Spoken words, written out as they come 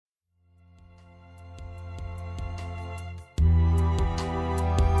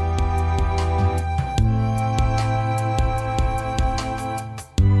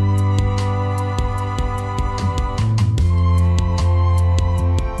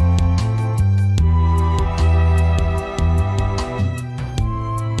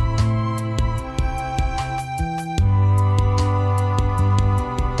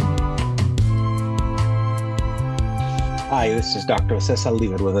This is Dr. Cesar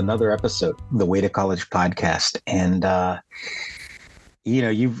Liver with another episode of the Way to College podcast. And,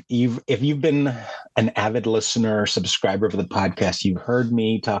 if you've been an avid listener or subscriber of the podcast, you've heard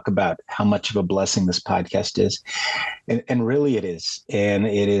me talk about how much of a blessing this podcast is. And really it is. And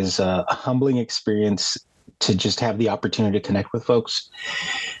it is a humbling experience to just have the opportunity to connect with folks.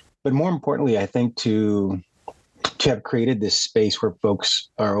 But more importantly, I think to have created this space where folks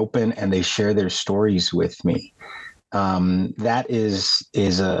are open and they share their stories with me. That is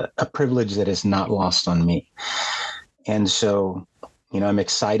a privilege that is not lost on me. And so, I'm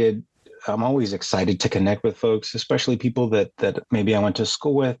excited. I'm always excited to connect with folks, especially people that maybe I went to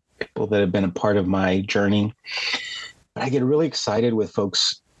school with, people that have been a part of my journey. But I get really excited with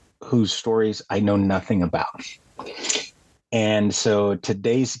folks whose stories I know nothing about. And so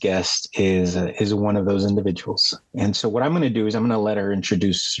today's guest is one of those individuals. And so what I'm going to do is I'm going to let her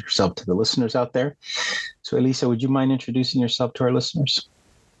introduce herself to the listeners out there. So Elisa, would you mind introducing yourself to our listeners?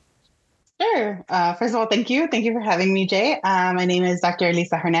 Sure. First of all, thank you. Thank you for having me, Jay. My name is Dr.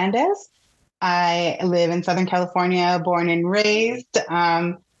 Elisa Hernandez. I live in Southern California, born and raised.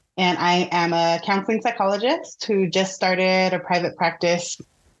 And I am a counseling psychologist who just started a private practice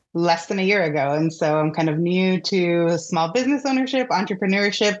less than a year ago. And so I'm kind of new to small business ownership,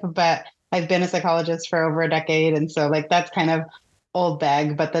 entrepreneurship, but I've been a psychologist for over a decade. And so that's kind of old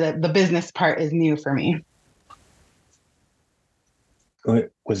bag, but the business part is new for me.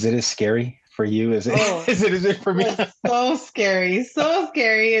 Was it as scary for you as it for me? It was so scary, so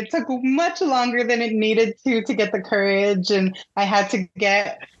scary. It took much longer than it needed to get the courage. And I had to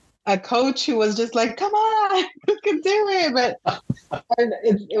get a coach who was just like, come on, you can do it. But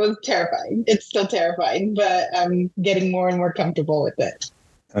it was terrifying. It's still terrifying, but I'm getting more and more comfortable with it.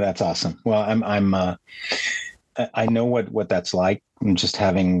 Oh, that's awesome. Well, I know what that's like. I'm just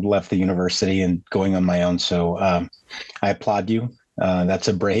having left the university and going on my own. So I applaud you. That's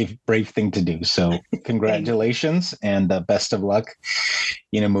a brave thing to do. So congratulations and best of luck,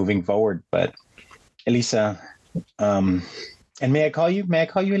 moving forward. But Elisa, and may I call you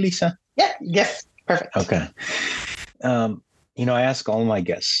Elisa? Yeah. Yes. Perfect. Okay. I ask all my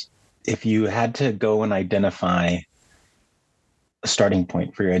guests, if you had to go and identify a starting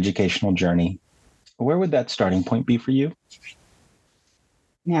point for your educational journey, where would that starting point be for you?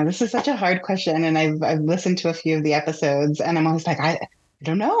 Yeah, this is such a hard question. And I've listened to a few of the episodes and I'm always like, I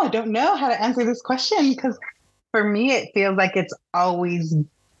don't know. I don't know how to answer this question, because for me, it feels like it's always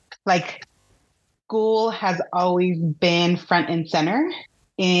like school has always been front and center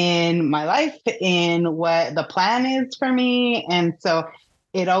in my life, in what the plan is for me. And so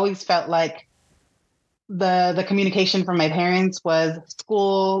it always felt like the communication from my parents was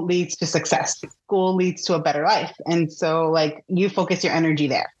school leads to success. School leads to a better life. And so you focus your energy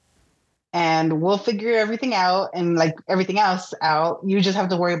there and we'll figure everything out and everything else out. You just have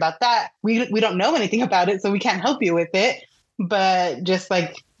to worry about that. We don't know anything about it, so we can't help you with it, but just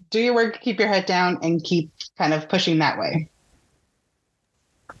do your work, keep your head down and keep kind of pushing that way.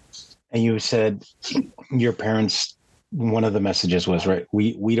 And you said your parents, one of the messages was, right,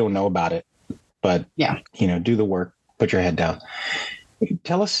 we don't know about it, but yeah, do the work, put your head down.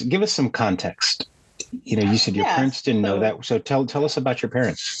 Give us some context. You said your parents didn't know that. So tell us about your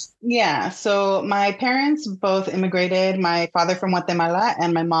parents. Yeah. So my parents both immigrated, my father from Guatemala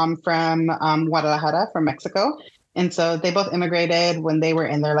and my mom from Guadalajara, from Mexico. And so they both immigrated when they were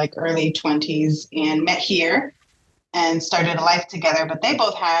in their early 20s and met here and started a life together. But they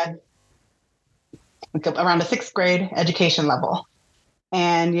both had around a sixth grade education level.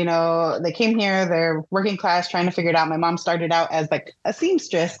 And, they came here, they're working class, trying to figure it out. My mom started out as a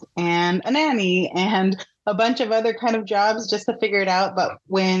seamstress and a nanny and a bunch of other kind of jobs just to figure it out. But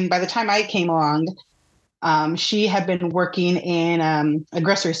by the time I came along, she had been working in a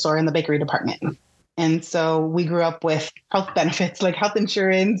grocery store in the bakery department. And so we grew up with health benefits, health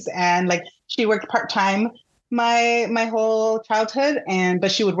insurance, and she worked part-time my whole childhood,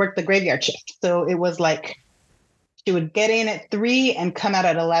 but she would work the graveyard shift. So it was she would get in at 3 and come out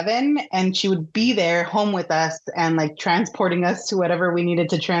at 11, and she would be there home with us and transporting us to whatever we needed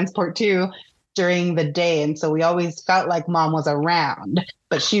to transport to during the day. And so we always felt like mom was around,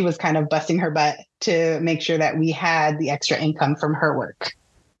 but she was kind of busting her butt to make sure that we had the extra income from her work.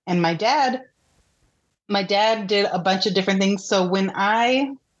 And my dad did a bunch of different things. So when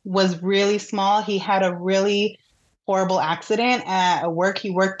I was really small, he had a really horrible accident at work. He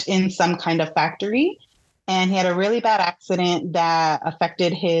worked in some kind of factory. And he had a really bad accident that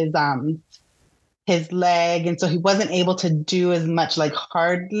affected his leg. And so he wasn't able to do as much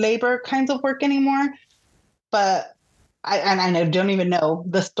hard labor kinds of work anymore. But I don't even know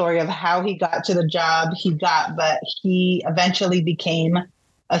the story of how he got to the job he got, but he eventually became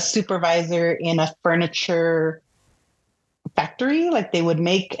a supervisor in a furniture factory. Like they would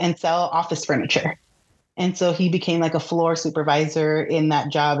make and sell office furniture. And so he became like a floor supervisor in that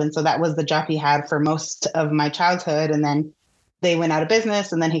job. And so that was the job he had for most of my childhood. And then they went out of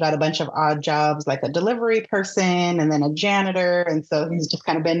business, and then he got a bunch of odd jobs like a delivery person and then a janitor. And so he's just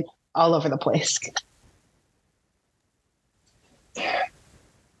kind of been all over the place.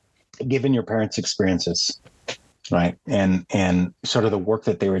 Given your parents' experiences, right, and sort of the work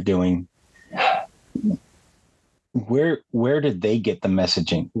that they were doing, where did they get the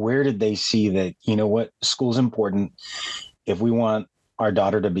messaging? Where did they see that, you know what, school's important. If we want our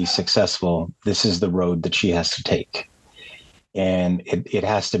daughter to be successful, this is the road that she has to take. And it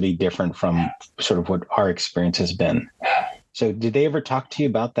has to be different from sort of what our experience has been. So did they ever talk to you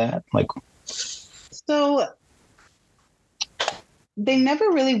about that? Like, so they never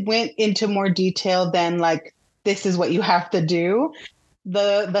really went into more detail than like, this is what you have to do.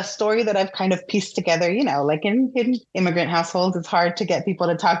 The story that I've kind of pieced together, you know, like in immigrant households, it's hard to get people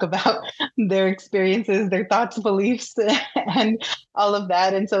to talk about their experiences, their thoughts, beliefs, and all of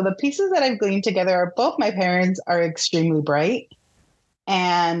that. And so the pieces that I've gleaned together are both my parents are extremely bright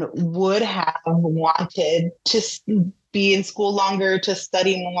and would have wanted to be in school longer, to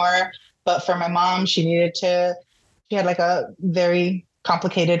study more. But for my mom, she had like a very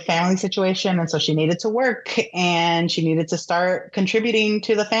complicated family situation. And so she needed to work and she needed to start contributing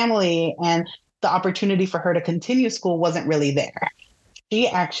to the family. And the opportunity for her to continue school wasn't really there. She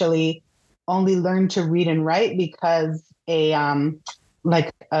actually only learned to read and write because a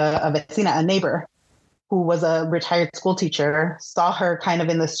vecina, a neighbor who was a retired school teacher, saw her kind of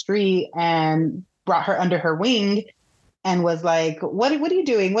in the street and brought her under her wing and was like, what are you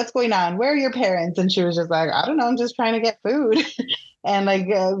doing? What's going on? Where are your parents? And she was just like, I don't know. I'm just trying to get food and like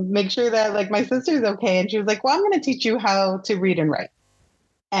make sure that like my sister's okay. And she was like, well, I'm going to teach you how to read and write.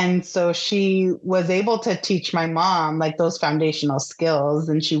 And so she was able to teach my mom like those foundational skills,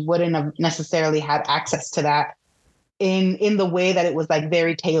 and she wouldn't have necessarily had access to that in the way that it was like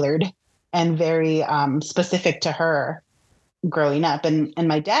very tailored and very specific to her growing up. And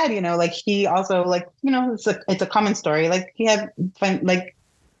my dad, you know, like he also like, you know, it's a common story. Like he had like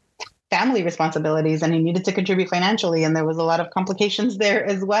family responsibilities and he needed to contribute financially. And there was a lot of complications there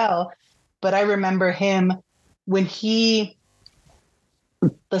as well. But I remember him when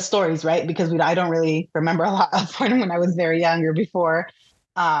the stories, right? Because I don't really remember a lot of when I was very young or before.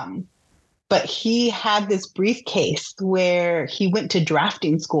 But he had this briefcase where he went to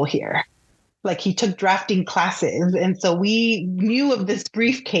drafting school here. Like he took drafting classes. And so we knew of this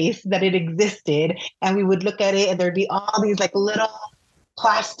briefcase that it existed, and we would look at it and there'd be all these like little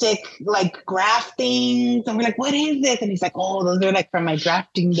plastic like graph things. And we're like, what is this? And he's like, oh, those are like from my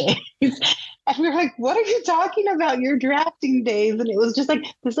drafting days. And we were like, what are you talking about? Your drafting days? And it was just like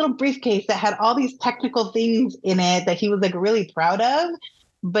this little briefcase that had all these technical things in it that he was like really proud of,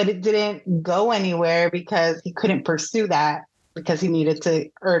 but it didn't go anywhere because he couldn't pursue that, because he needed to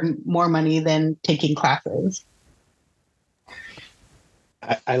earn more money than taking classes.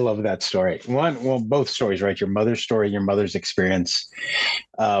 I love that story. Both stories, right? Your mother's story, your mother's experience.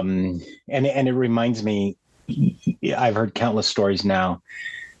 And it reminds me, I've heard countless stories now,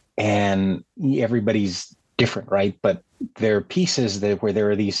 and everybody's different, right? But there are pieces where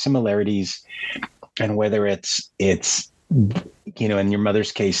there are these similarities, and whether it's, you know, in your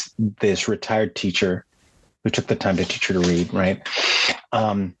mother's case, this retired teacher who took the time to teach her to read, right?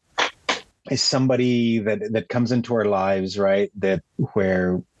 Is somebody that comes into our lives, right? That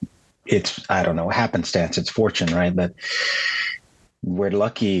where it's, I don't know, happenstance, it's fortune, right? That we're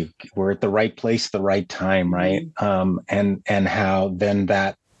lucky, we're at the right place, the right time, right? And how then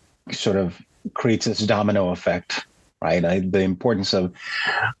that sort of creates this domino effect, right? The importance of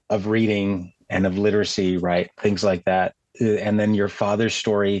reading and of literacy, right? Things like that. And then your father's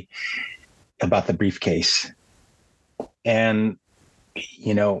story about the briefcase. And,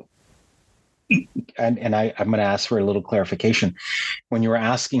 you know, I'm going to ask for a little clarification. When you were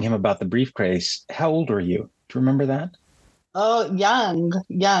asking him about the briefcase, how old were you? Do you remember that? Oh, young,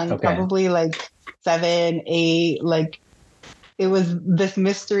 okay. Probably like 7, 8, like it was this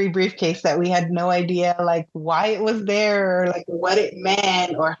mystery briefcase that we had no idea like why it was there or like what it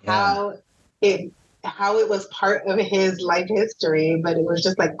meant or how it was part of his life history, but it was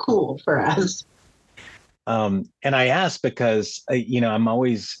just like cool for us. And I asked because, you know,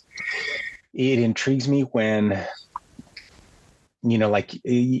 it intrigues me when like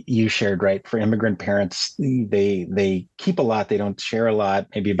you shared, right? For immigrant parents, they keep a lot. They don't share a lot,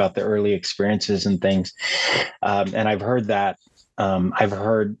 maybe about the early experiences and things. And I've heard that. I've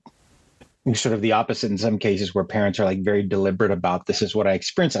heard sort of the opposite in some cases where parents are like very deliberate about this is what I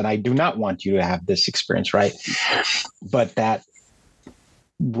experienced, and I do not want you to have this experience, right? But that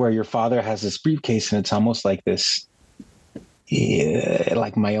where your father has this briefcase and it's almost like this,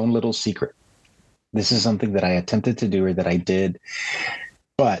 like my own little secret. This is something that I attempted to do or that I did,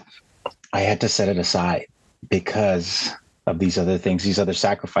 but I had to set it aside because of these other things, these other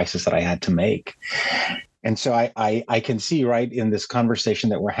sacrifices that I had to make. And so I can see right in this conversation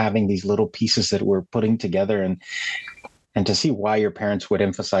that we're having these little pieces that we're putting together and to see why your parents would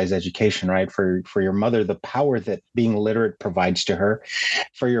emphasize education, right? For your mother, the power that being literate provides to her.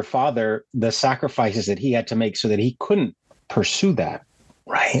 For your father, the sacrifices that he had to make so that he couldn't pursue that,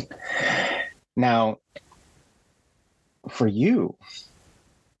 right? Now, for you,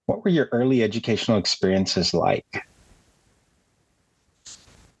 what were your early educational experiences like?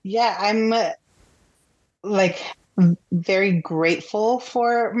 Yeah, I'm like very grateful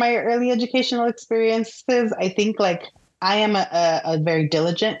for my early educational experiences. I think like I am a very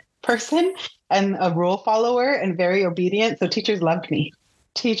diligent person and a rule follower and very obedient. So teachers loved me.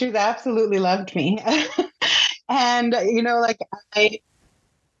 Teachers absolutely loved me. And, like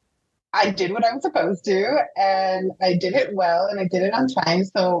I did what I was supposed to, and I did it well, and I did it on time.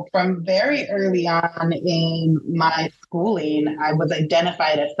 So from very early on in my schooling, I was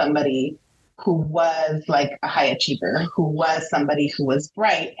identified as somebody who was like a high achiever, who was somebody who was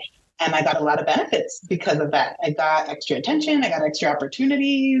bright. And I got a lot of benefits because of that. I got extra attention, I got extra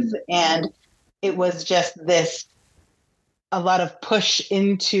opportunities, and it was just a lot of push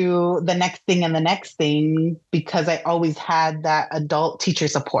into the next thing and the next thing because I always had that adult teacher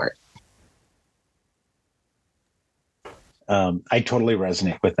support. I totally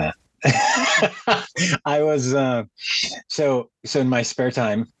resonate with that. I was so in my spare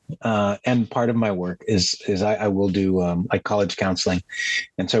time, and part of my work is I will do like college counseling,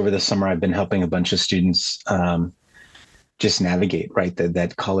 and so over the summer I've been helping a bunch of students just navigate right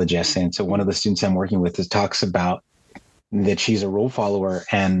that college essay. And so one of the students I'm working with talks about that she's a rule follower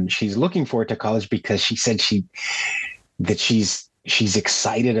and she's looking forward to college because she said she's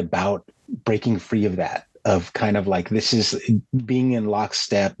excited about breaking free of that. Of kind of like, this is being in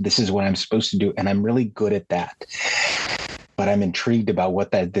lockstep. This is what I'm supposed to do. And I'm really good at that. But I'm intrigued about what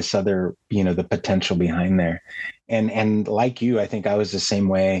this other, the potential behind there. And like you, I think I was the same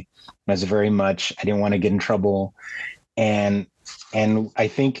way. I was very much, I didn't want to get in trouble. And I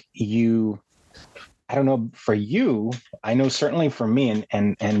think I don't know for you, I know certainly for me,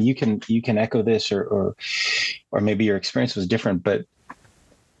 and you can echo this or maybe your experience was different, but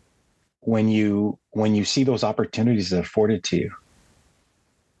when you see those opportunities that are afforded to you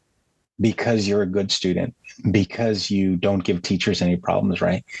because you're a good student, because you don't give teachers any problems,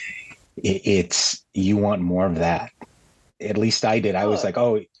 right? It's you want more of that. At least I did. I was like,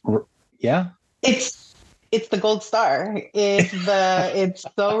 oh, yeah. It's the gold star. It's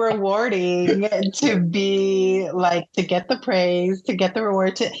so rewarding to be like, to get the praise, to get the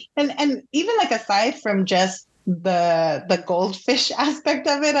reward, and even like aside from just the goldfish aspect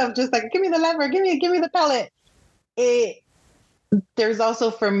of it, of just like, give me the lever, give me the pellet. There's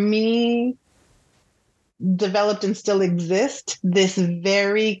also for me developed and still exist this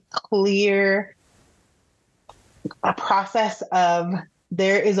very clear process of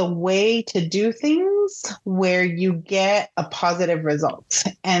there is a way to do things where you get a positive result.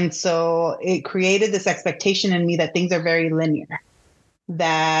 And so it created this expectation in me that things are very linear,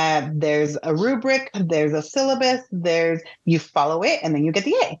 that there's a rubric, there's a syllabus, you follow it and then you get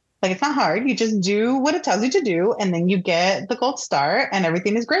the A. Like, it's not hard. You just do what it tells you to do and then you get the gold star and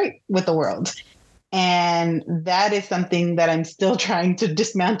everything is great with the world. And that is something that I'm still trying to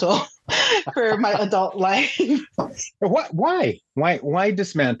dismantle for my adult life. Why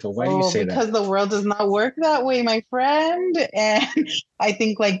dismantle? Why do you say that? Because the world does not work that way, my friend. And I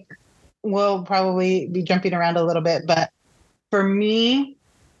think like we'll probably be jumping around a little bit, but for me,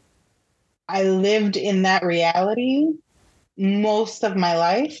 I lived in that reality most of my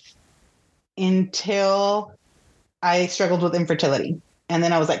life until I struggled with infertility. And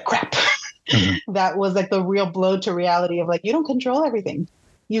then I was like, crap. Mm-hmm. That was like the real blow to reality of like, you don't control everything.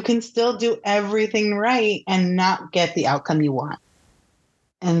 You can still do everything right and not get the outcome you want.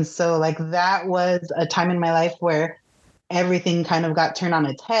 And so like that was a time in my life where everything kind of got turned on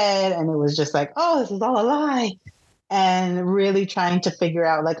its head and it was just like, oh, this is all a lie. And really trying to figure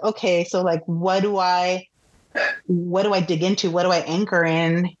out like, okay, so like, what do I dig into? What do I anchor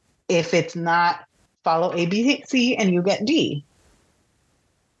in if it's not follow A, B, C, and you get D?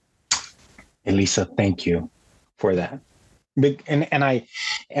 Elisa, thank you for that. And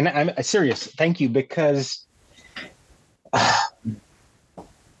I'm serious. Thank you because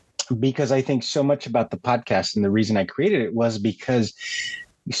I think so much about the podcast, and the reason I created it was because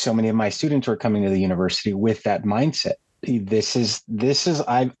so many of my students were coming to the university with that mindset.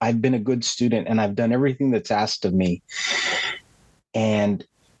 I've been a good student and I've done everything that's asked of me. And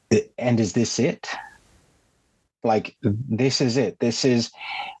is this it? Like, this is it. This is,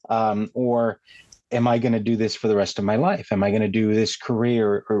 or am I going to do this for the rest of my life? Am I going to do this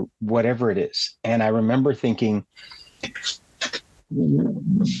career or whatever it is? And I remember thinking,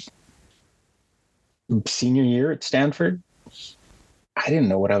 senior year at Stanford, I didn't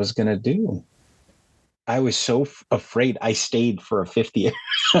know what I was going to do. I was so afraid. I stayed for a fifth year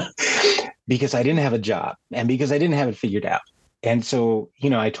because I didn't have a job and because I didn't have it figured out. And so,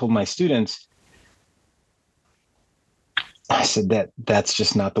 I told my students, I said that's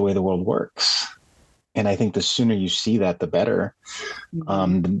just not the way the world works. And I think the sooner you see that, the better.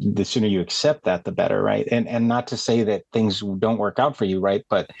 The sooner you accept that, the better, right? And not to say that things don't work out for you, right?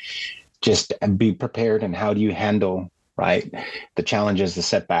 But just be prepared. And how do you handle, right, the challenges, the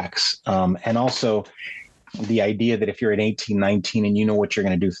setbacks, and also the idea that if you're at 18, 19 and you know what you're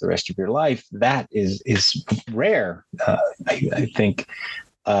going to do for the rest of your life, that is rare. I think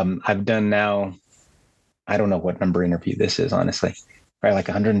I've done now, I don't know what number interview this is, honestly, probably like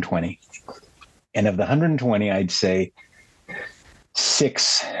 120. And of the 120, I'd say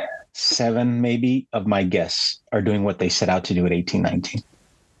 6, 7 maybe of my guests are doing what they set out to do at 18, 19.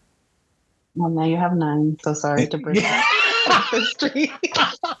 Well, now you have 9. So sorry to break up history.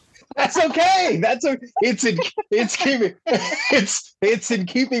 That's okay. It's in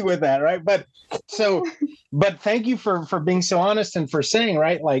keeping with that, right? But thank you for being so honest and for saying,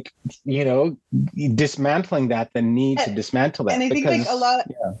 right, like, dismantling the need to dismantle that. And I think like a lot.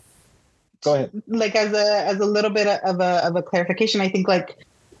 Yeah. Go ahead. Like as a little bit of a clarification, I think like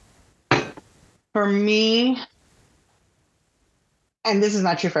for me, and this is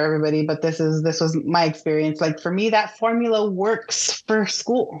not true for everybody, but this was my experience. Like for me, that formula works for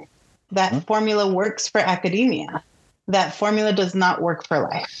school. That formula works for academia. That formula does not work for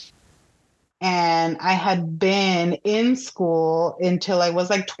life. And I had been in school until I was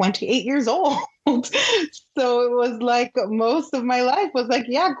like 28 years old. So it was like most of my life was like,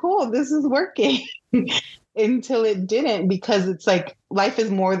 yeah, cool, this is working. Until it didn't, because it's like life is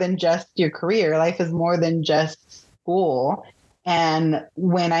more than just your career. Life is more than just school. And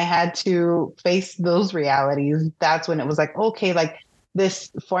when I had to face those realities, that's when it was like, okay, like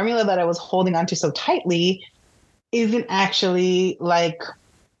this formula that I was holding onto so tightly isn't actually like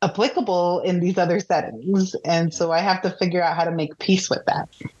applicable in these other settings. And so I have to figure out how to make peace with that.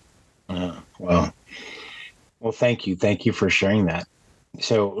 Well, thank you. Thank you for sharing that.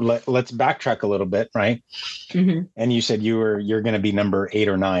 So let's backtrack a little bit, right? Mm-hmm. And you said you're going to be number 8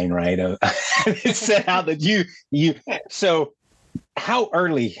 or 9, right? It said how that you. So how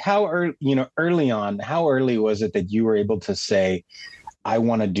early, early on, how early was it that you were able to say, I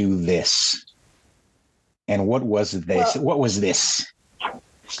want to do this? And what was this? What was this?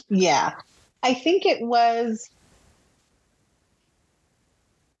 Yeah, I think it was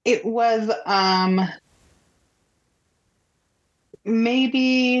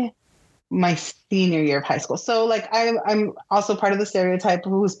maybe my senior year of high school. So like I'm also part of the stereotype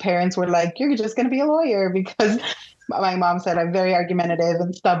whose parents were like, you're just going to be a lawyer, because my mom said I'm very argumentative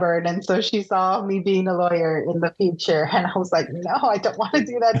and stubborn. And so she saw me being a lawyer in the future. And I was like, no, I don't want to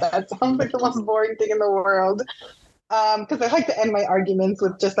do that. That sounds like the most boring thing in the world. Because I like to end my arguments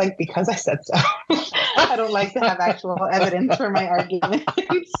with just like, because I said so. I don't like to have actual evidence for my arguments.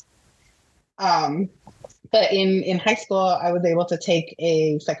 But in high school, I was able to take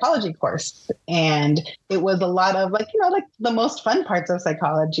a psychology course, and it was a lot of like the most fun parts of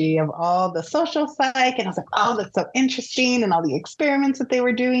psychology, of all the social psych. And I was like, oh, that's so interesting, and all the experiments that they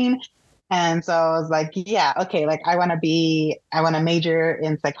were doing. And so I was like, yeah, okay, like I want to major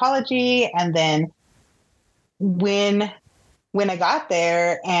in psychology. And then when I got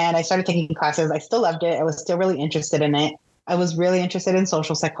there and I started taking classes, I still loved it. I was still really interested in it. I was really interested in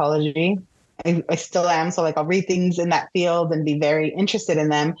social psychology. I still am. So like I'll read things in that field and be very interested in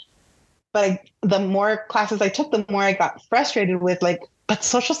them. But the more classes I took, the more I got frustrated with like, but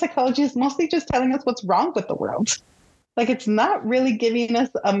social psychology is mostly just telling us what's wrong with the world. Like it's not really giving us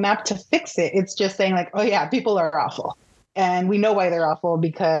a map to fix it. It's just saying like, oh yeah, people are awful. And we know why they're awful,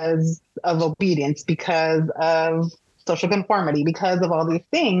 because of obedience, because of social conformity, because of all these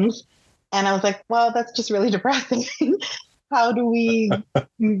things. And I was like, well, that's just really depressing. How do we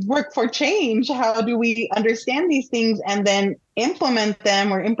work for change? How do we understand these things and then implement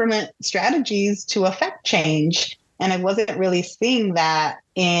them or implement strategies to affect change? And I wasn't really seeing that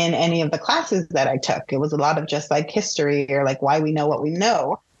in any of the classes that I took. It was a lot of just like history or like why we know what we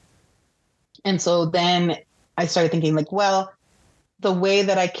know. And so then I started thinking like, well, the way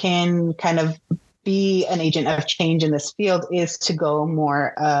that I can kind of be an agent of change in this field is to go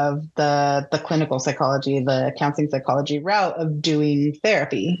more of the clinical psychology, the counseling psychology route of doing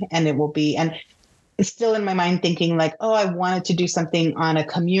therapy. And it will be, and it's still in my mind thinking like, oh, I wanted to do something on a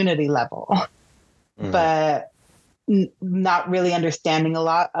community level, but not really understanding a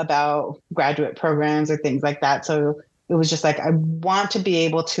lot about graduate programs or things like that. So it was just like, I want to be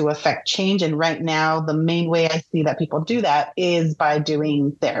able to affect change. And right now, the main way I see that people do that is by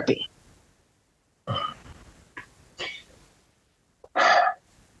doing therapy.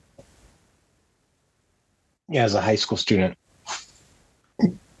 Yeah, as a high school student,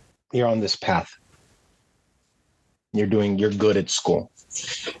 you're on this path. You're good at school.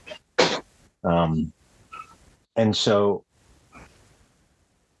 And so,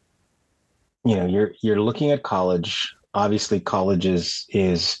 you know, you're looking at college. Obviously, college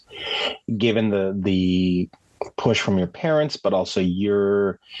is given the push from your parents, but also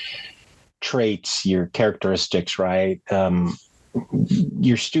your traits, your characteristics, right?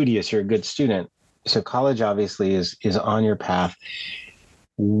 You're studious, you're a good student. So college obviously is on your path.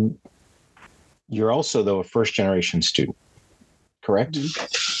 You're also, though, a first generation student, correct?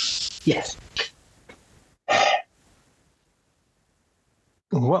 Yes.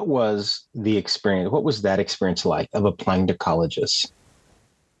 What was the experience? What was that experience like of applying to colleges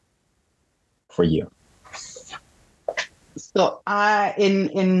for you? So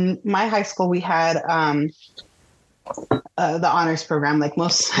in my high school, we had the honors program, like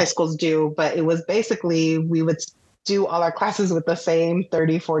most high schools do, but it was basically, we would do all our classes with the same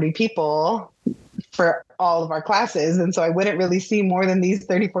 30, 40 people for all of our classes. And so I wouldn't really see more than these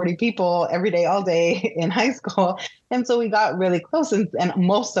 30, 40 people every day, all day in high school. And so we got really close, and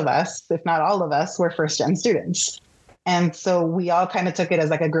most of us, if not all of us, were first gen students. And so we all kind of took it as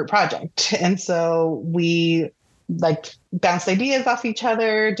like a group project. And so we like bounced ideas off each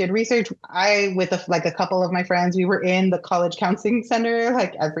other, did research. I, with a couple of my friends, we were in the college counseling center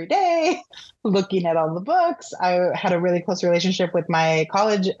like every day, looking at all the books. I had a really close relationship with my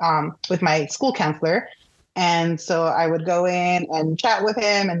college, with my school counselor. And so I would go in and chat with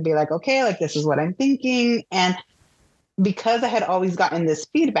him and be like, okay, like this is what I'm thinking. And because I had always gotten this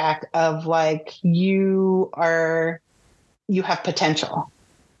feedback of like, you have potential,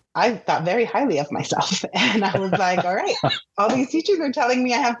 I thought very highly of myself. And I was like, all right, all these teachers are telling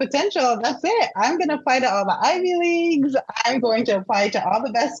me I have potential. That's it. I'm going to apply to all the Ivy Leagues. I'm going to apply to all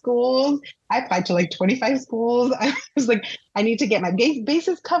the best schools. I applied to like 25 schools. I was like, I need to get my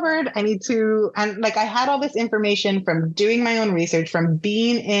bases covered. I need to, and like, I had all this information from doing my own research, from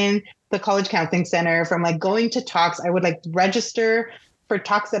being in the college counseling center, from like going to talks. I would like register for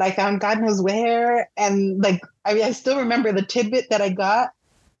talks that I found God knows where. And like, I still remember the tidbit that I got.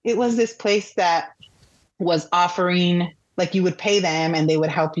 It was this place that was offering, like you would pay them and they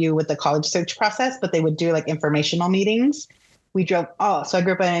would help you with the college search process, but they would do like informational meetings. We drove, so I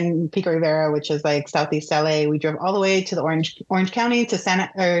grew up in Pico Rivera, which is like Southeast LA. We drove all the way to the Orange County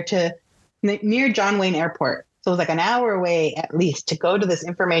to near John Wayne Airport. So it was like an hour away at least to go to this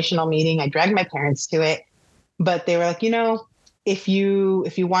informational meeting. I dragged my parents to it, but they were like, if you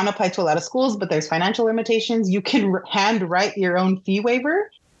want to apply to a lot of schools, but there's financial limitations, you can hand write your own fee waiver.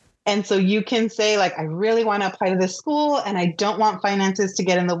 And so you can say, like, I really want to apply to this school and I don't want finances to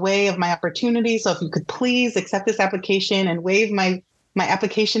get in the way of my opportunity. So if you could please accept this application and waive my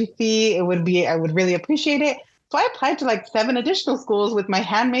application fee, I would really appreciate it. So I applied to like 7 additional schools with my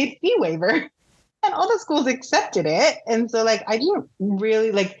handmade fee waiver, and all the schools accepted it. And so like, I didn't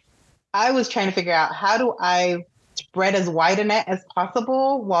really I was trying to figure out, how do I spread as wide a net as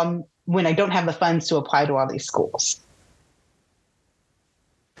possible when I don't have the funds to apply to all these schools.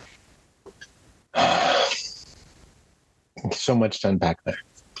 So much to unpack there.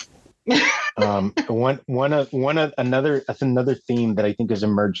 Another theme that I think has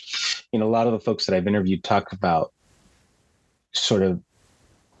emerged in a lot of the folks that I've interviewed talk about sort of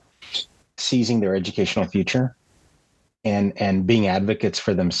seizing their educational future and being advocates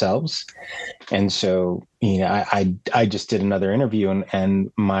for themselves. And so, I just did another interview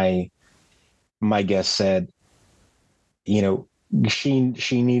and my guest said, she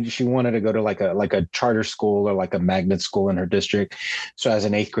wanted to go to like a charter school or like a magnet school in her district. So as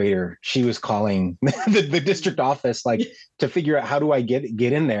an 8th grader, she was calling the district office, like, to figure out, how do I get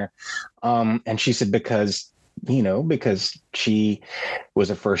in there? And she said, because because she was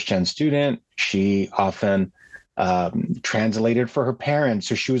a first-gen student. She often translated for her parents,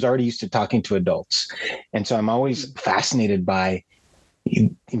 so she was already used to talking to adults. And so I'm always fascinated by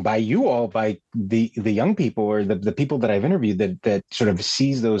you all, by the young people, or the people that I've interviewed that sort of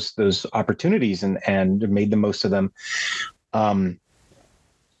sees those opportunities and made the most of them.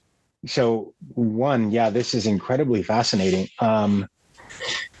 So one, yeah, this is incredibly fascinating.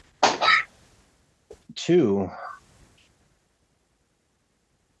 Two,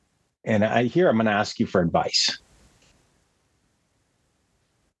 and I'm going to ask you for advice.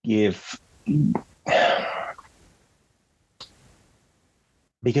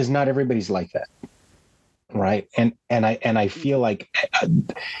 Because not everybody's like that, right? And I feel like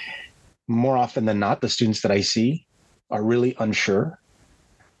more often than not, the students that I see are really unsure,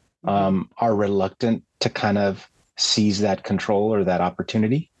 are reluctant to kind of seize that control or that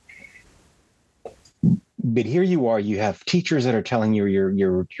opportunity. But here you are, you have teachers that are telling you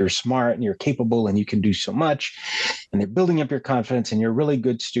you're smart and you're capable and you can do so much, and they're building up your confidence and you're a really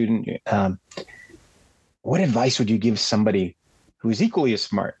good student. What advice would you give somebody who's equally as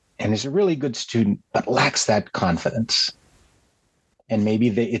smart and is a really good student, but lacks that confidence? And maybe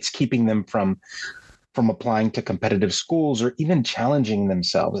it's keeping them from applying to competitive schools or even challenging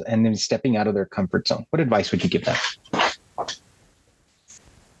themselves and then stepping out of their comfort zone. What advice would you give them?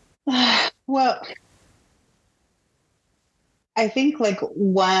 Well, I think like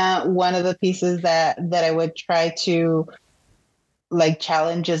one of the pieces that I would try to like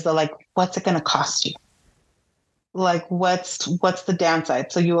challenge is what's it going to cost you? Like, what's the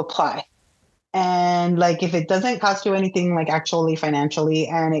downside? So you apply. And like, if it doesn't cost you anything, like actually financially,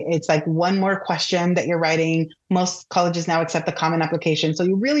 and it's like one more question that you're writing, most colleges now accept the common application. So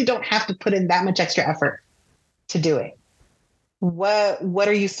you really don't have to put in that much extra effort to do it. What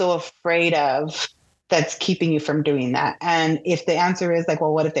are you so afraid of that's keeping you from doing that? And if the answer is like,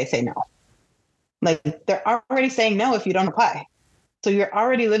 well, what if they say no? Like, they're already saying no if you don't apply. So you're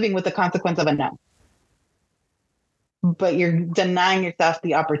already living with the consequence of a no. But you're denying yourself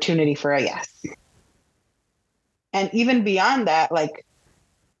the opportunity for a yes. And even beyond that, like,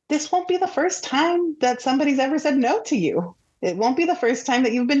 this won't be the first time that somebody's ever said no to you. It won't be the first time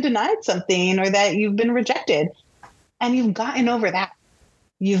that you've been denied something or that you've been rejected. And you've gotten over that.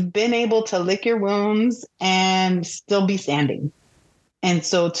 You've been able to lick your wounds and still be standing. And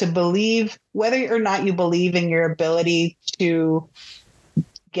so to believe, whether or not you believe in your ability to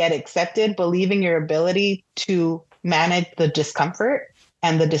get accepted, believe in your ability to manage the discomfort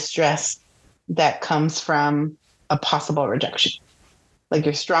and the distress that comes from a possible rejection. Like,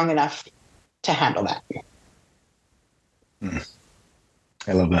 you're strong enough to handle that.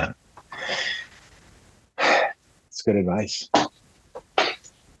 I love that. It's good advice.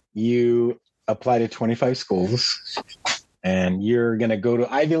 You apply to 25 schools and you're going to go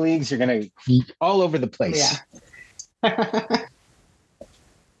to Ivy Leagues. You're going to be all over the place. Yeah.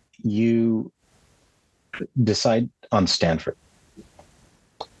 You decide on Stanford.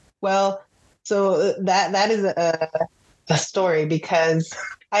 Well, so that is a story, because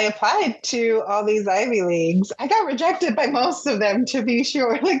I applied to all these Ivy Leagues. I got rejected by most of them, to be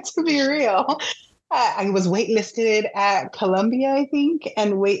sure, like, to be real. I was waitlisted at Columbia, I think,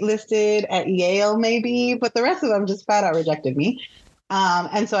 and waitlisted at Yale, maybe, but the rest of them just flat out rejected me.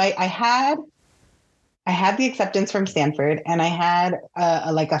 And so I had the acceptance from Stanford, and I had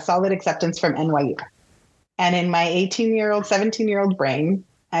a solid acceptance from NYU. And in my 18-year-old, 17-year-old brain,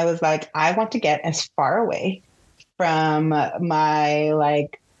 I was like, I want to get as far away from my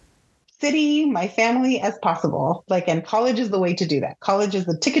city, my family as possible. And college is the way to do that. College is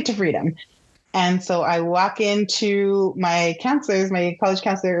the ticket to freedom. And so I walk into my counselor's, my college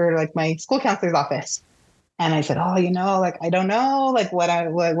counselor, or my school counselor's office. And I said, oh, I don't know, what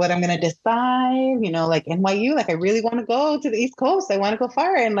I'm going to decide, NYU, I really want to go to the East Coast. I want to go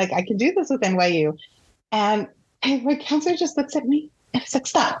far. And I can do this with NYU. And my counselor just looks at me and it's like,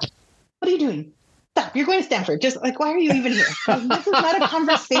 stop. What are you doing? Stop. You're going to Stanford. Just why are you even here? This is not a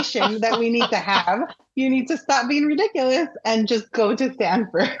conversation that we need to have. You need to stop being ridiculous and just go to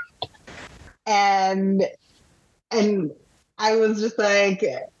Stanford. And I was just like,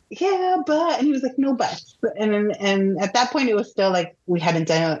 yeah, but, and he was like, no, but, and at that point it was still we hadn't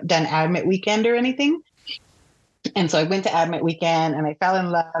done admit weekend or anything. And so I went to admit weekend and I fell in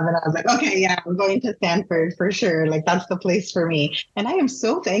love, and I was like, okay, yeah, I'm going to Stanford for sure. That's the place for me. And I am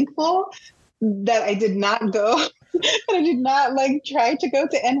so thankful that I did not go and I did not try to go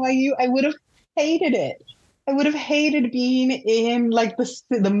to NYU. I would have hated it. I would have hated being in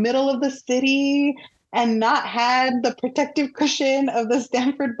the middle of the city and not had the protective cushion of the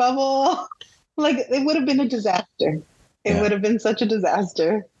Stanford bubble. Like it would have been a disaster. It Yeah. would have been such a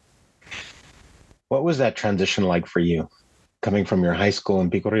disaster. What was that transition like for you, coming from your high school in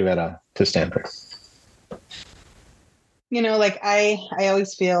Pico Rivera to Stanford? Like I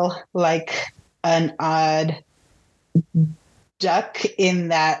always feel like an odd duck in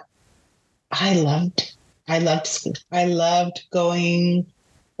that I loved school. I loved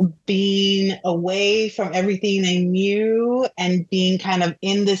being away from everything I knew and being kind of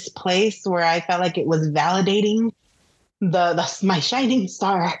in this place where I felt like it was validating the my shining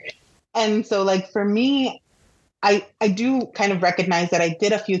star. And so like for me, I do kind of recognize that I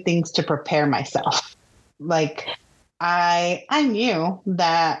did a few things to prepare myself. Like I knew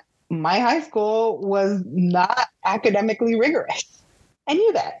that my high school was not academically rigorous. I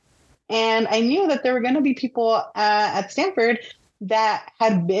knew that. And I knew that there were going to be people at Stanford that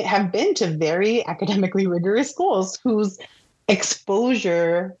have been to very academically rigorous schools whose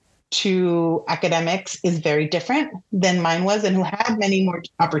exposure to academics is very different than mine was and who had many more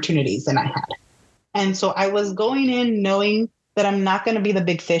opportunities than I had. And so I was going in knowing that I'm not going to be the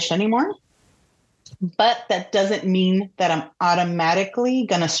big fish anymore, but that doesn't mean that I'm automatically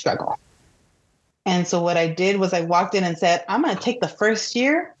going to struggle. And so what I did was I walked in and said, I'm going to take the first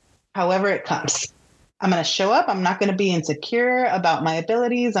year however it comes. I'm going to show up. I'm not going to be insecure about my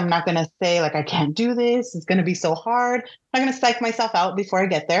abilities. I'm not going to say like, I can't do this. It's going to be so hard. I'm not going to psych myself out before I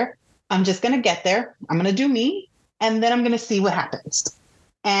get there. I'm just going to get there. I'm going to do me. And then I'm going to see what happens.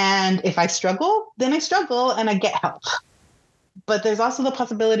 And if I struggle, then I struggle and I get help. But there's also the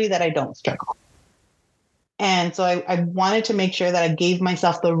possibility that I don't struggle. And so I wanted to make sure that I gave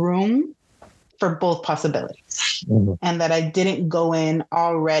myself the room for both possibilities and that I didn't go in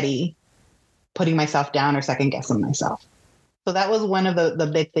already putting myself down or second guessing myself. So that was one of the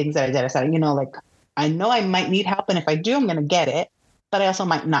big things that I did. I said, like, I know I might need help. And if I do, I'm going to get it, but I also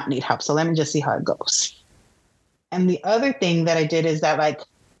might not need help. So let me just see how it goes. And the other thing that I did is that like,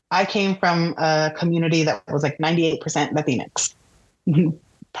 I came from a community that was like 98% Latinx,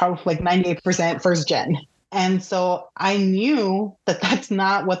 probably like 98% first gen. And so I knew that that's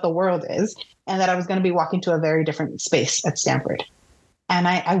not what the world is and that I was going to be walking to a very different space at Stanford. And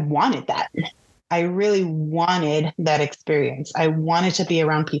I wanted that. I really wanted that experience. I wanted to be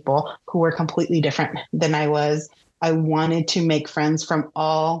around people who were completely different than I was. I wanted to make friends from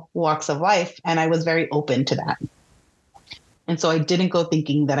all walks of life. And I was very open to that. And so I didn't go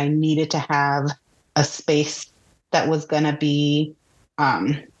thinking that I needed to have a space that was going to be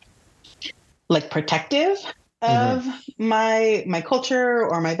like protective of my culture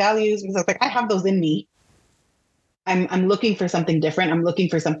or my values, because I was like, I have those in me. I'm looking for something different. I'm looking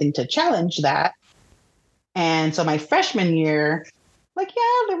for something to challenge that. And so my freshman year, like,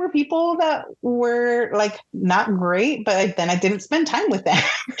 yeah, there were people that were like not great, but then I didn't spend time with them.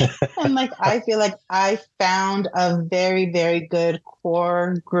 And like, I feel like I found a very, very good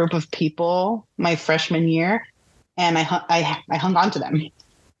core group of people my freshman year, and I hung on to them.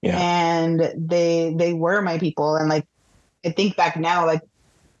 Yeah. And they were my people. And like, I think back now, like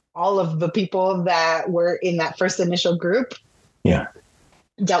all of the people that were in that first initial group,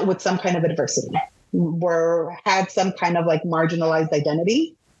 dealt with some kind of adversity, had some kind of like marginalized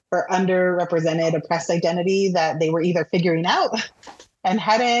identity or underrepresented, oppressed identity that they were either figuring out and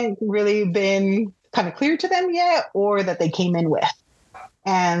hadn't really been kind of clear to them yet, or that they came in with.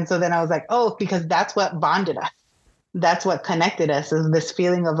 And so then I was like, oh, because that's what bonded us. That's what connected us, is this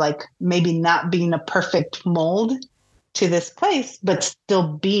feeling of like maybe not being a perfect mold to this place, but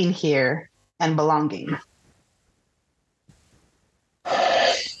still being here and belonging.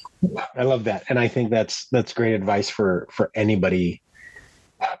 I love that. And I think that's great advice for anybody.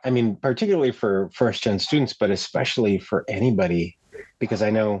 I mean, particularly for first gen students, but especially for anybody, because I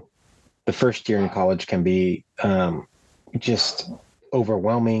know the first year in college can be just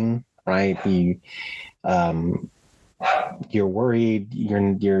overwhelming, right? You're worried,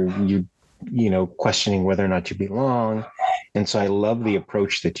 you're questioning whether or not you belong. And so I love the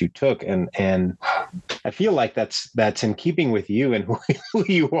approach that you took, and I feel like that's in keeping with you and who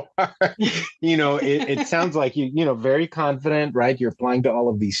you are. It sounds like you very confident, right? You're applying to all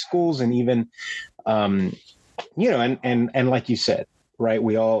of these schools, and even and like you said, right?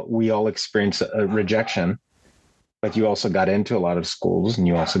 We all experience a rejection, but you also got into a lot of schools, and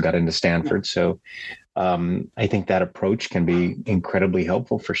you also got into Stanford. So I think that approach can be incredibly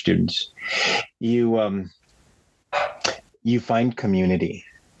helpful for students. You find community.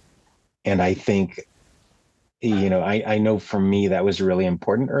 And I think, I know for me, that was really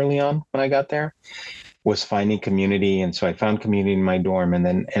important early on when I got there, was finding community. And so I found community in my dorm, and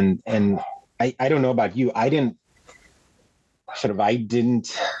then, and I don't know about you. I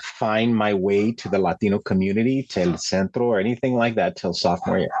didn't find my way to the Latino community, to El Centro or anything like that till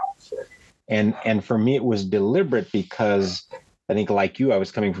sophomore year. And for me, it was deliberate because I think, like you, I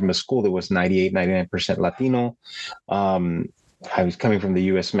was coming from a school that was 98, 99% Latino. I was coming from the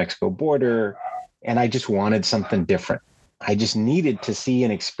US-Mexico border, and I just wanted something different. I just needed to see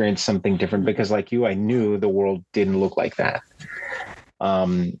and experience something different because, like you, I knew the world didn't look like that.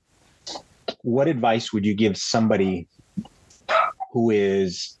 What advice would you give somebody who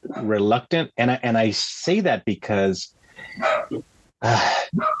is reluctant? And I say that because,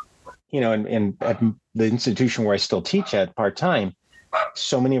 and at the institution where I still teach at part-time,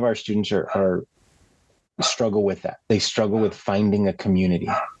 so many of our students are struggle with that. They struggle with finding a community,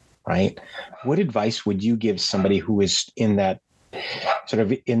 right? What advice would you give somebody who is in that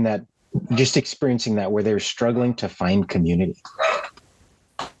just experiencing that, where they're struggling to find community?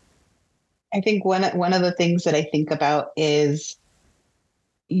 I think one of the things that I think about is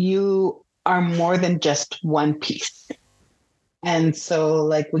you are more than just one piece. And so,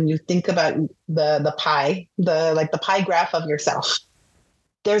 like, when you think about the pie, the pie graph of yourself,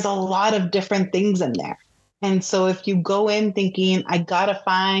 there's a lot of different things in there. And so if you go in thinking, I gotta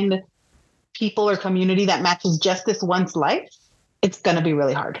find people or community that matches just this one slice, it's gonna be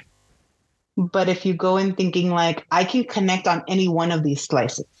really hard. But if you go in thinking like, I can connect on any one of these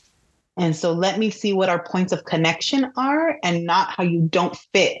slices, and so let me see what our points of connection are and not how you don't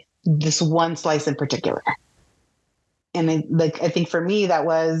fit this one slice in particular. And I think for me, that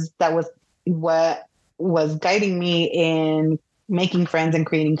was what was guiding me in making friends and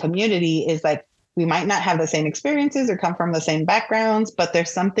creating community, is like, we might not have the same experiences or come from the same backgrounds, but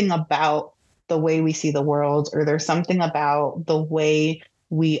there's something about the way we see the world, or there's something about the way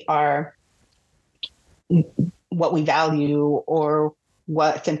we are, what we value or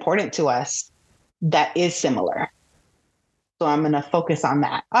what's important to us that is similar. So I'm going to focus on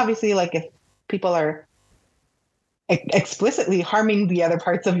that. Obviously, like, if people are explicitly harming the other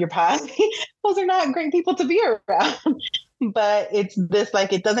parts of your pie, those are not great people to be around. But it's this,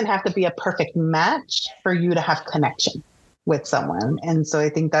 like, it doesn't have to be a perfect match for you to have connection with someone. And so I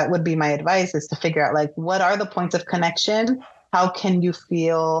think that would be my advice, is to figure out, like, what are the points of connection? How can you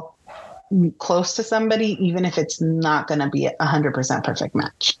feel close to somebody, even if it's not going to be a 100% perfect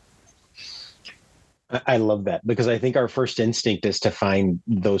match? I love that, because I think our first instinct is to find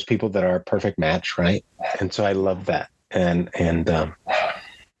those people that are a perfect match, right? And so I love that. And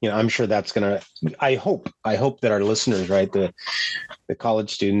I'm sure that's going to, I hope that our listeners, right, the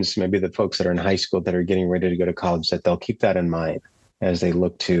college students, maybe the folks that are in high school that are getting ready to go to college, that they'll keep that in mind as they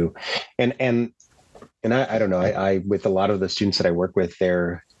look to, and I don't know, I with a lot of the students that I work with,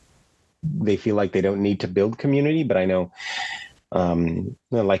 they feel like they don't need to build community, but I know,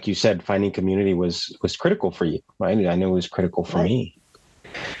 like you said, finding community was critical for you, right? I know it was critical for me.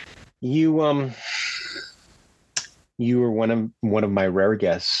 You were one of my rare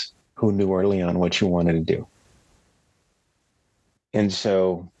guests who knew early on what you wanted to do. And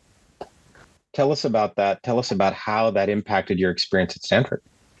so tell us about that. Tell us about how that impacted your experience at Stanford.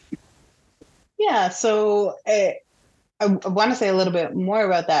 Yeah. So I want to say a little bit more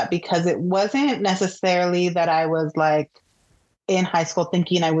about that, because it wasn't necessarily that I was like in high school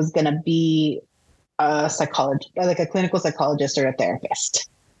thinking I was going to be a psychologist, like a clinical psychologist or a therapist.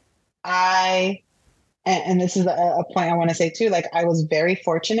 And this is a point I want to say too, like, I was very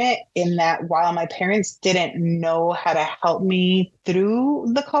fortunate in that while my parents didn't know how to help me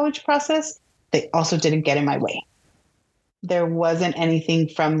through the college process, they also didn't get in my way. There wasn't anything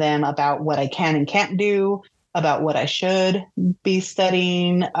from them about what I can and can't do, about what I should be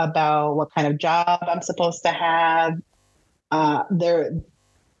studying, about what kind of job I'm supposed to have. There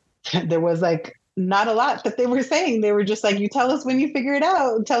was like not a lot that they were saying. They were just like, you tell us when you figure it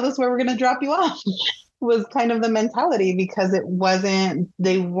out, tell us where we're going to drop you off. Was kind of the mentality, because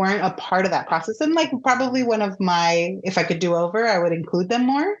they weren't a part of that process. And like, probably if I could do over, I would include them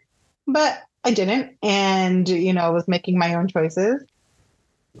more, but I didn't. And, I was making my own choices.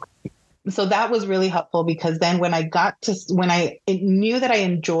 So that was really helpful, because then when I knew that I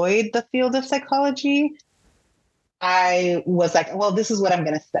enjoyed the field of psychology, I was like, well, this is what I'm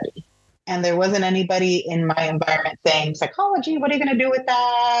going to study. And there wasn't anybody in my environment saying, psychology, what are you going to do with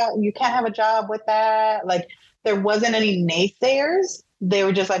that? You can't have a job with that. Like, there wasn't any naysayers. They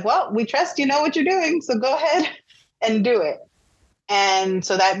were just like, well, we trust you know what you're doing, so go ahead and do it. And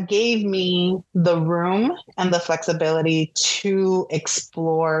so that gave me the room and the flexibility to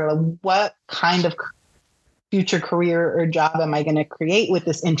explore what kind of future career or job am I going to create with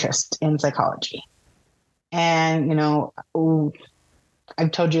this interest in psychology. And,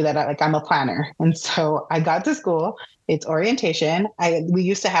 I've told you that I'm a planner. And so I got to school, it's orientation. We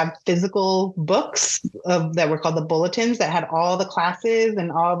used to have physical books that were called the bulletins that had all the classes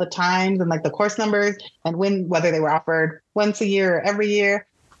and all the times and like the course numbers and whether they were offered once a year or every year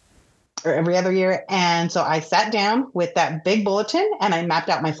or every other year. And so I sat down with that big bulletin and I mapped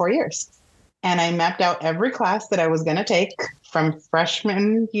out my 4 years. And I mapped out every class that I was going to take from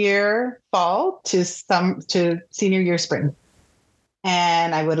freshman year fall to senior year spring.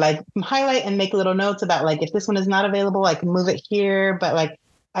 And I would like highlight and make little notes about like, if this one is not available, I can move it here. But like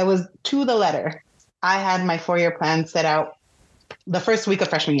I was to the letter. I had my 4-year plan set out the first week of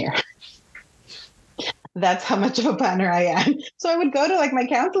freshman year. That's how much of a planner I am. So I would go to like my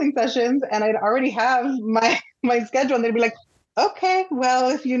counseling sessions and I'd already have my schedule and they'd be like, okay, well,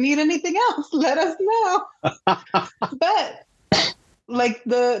 if you need anything else, let us know. But like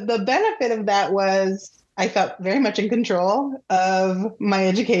the benefit of that was I felt very much in control of my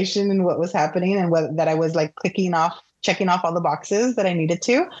education and what was happening and that I was like checking off all the boxes that I needed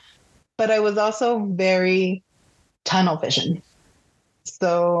to. But I was also very tunnel vision.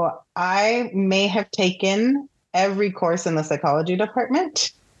 So I may have taken every course in the psychology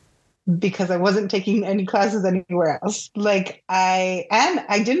department because I wasn't taking any classes anywhere else. Like I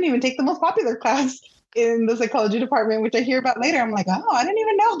didn't even take the most popular class in the psychology department, which I hear about later. I'm like, oh, I didn't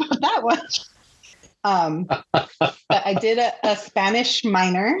even know about that one. But I did a Spanish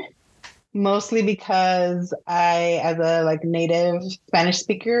minor, mostly because as a like native Spanish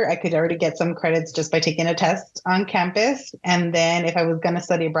speaker, I could already get some credits just by taking a test on campus. And then if I was going to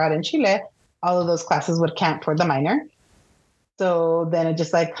study abroad in Chile, all of those classes would count toward the minor. So then it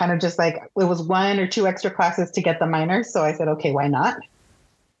just like, it was 1 or 2 extra classes to get the minor. So I said, okay, why not?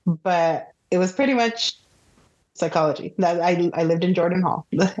 But it was pretty much psychology. That I lived in Jordan Hall.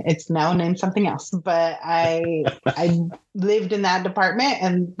 It's now named something else, but I lived in that department,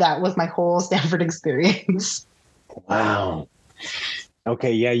 and that was my whole Stanford experience. Wow.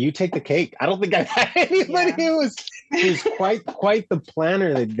 Okay, yeah, you take the cake. I don't think I've had anybody who's quite the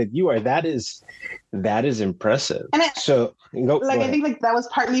planner that you are. That is impressive. And I think like that was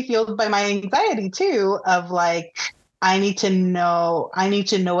partly fueled by my anxiety too, of like, I need to know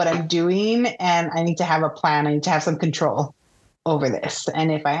what I'm doing, and I need to have a plan. I need to have some control over this.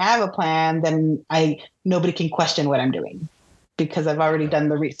 And if I have a plan, then nobody can question what I'm doing because I've already done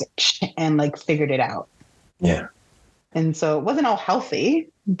the research and like figured it out. Yeah. And so it wasn't all healthy,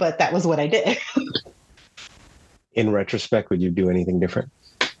 but that was what I did. In retrospect, would you do anything different?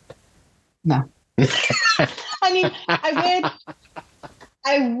 No. I mean,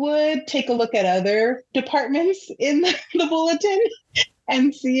 I would take a look at other departments in the bulletin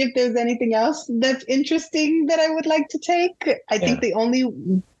and see if there's anything else that's interesting that I would like to take. I think the only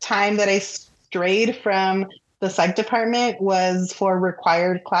time that I strayed from the psych department was for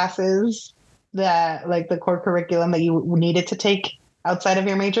required classes that like the core curriculum that you needed to take outside of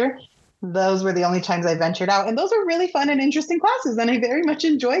your major. Those were the only times I ventured out. And those were really fun and interesting classes, and I very much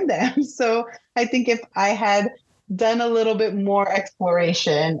enjoyed them. So I think if I had done a little bit more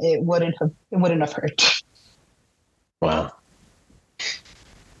exploration, it wouldn't have hurt. Wow.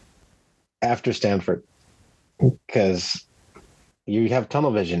 After Stanford, because you have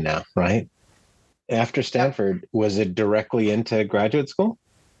tunnel vision now, right? After Stanford, was it directly into graduate school?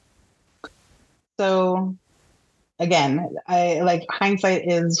 So again, I like hindsight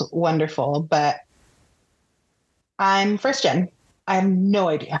is wonderful, but I'm first gen. I have no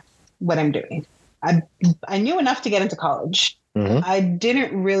idea what I'm doing. I knew enough to get into college. Mm-hmm. I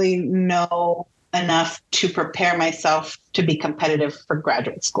didn't really know enough to prepare myself to be competitive for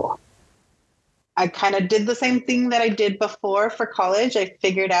graduate school. I kind of did the same thing that I did before for college. I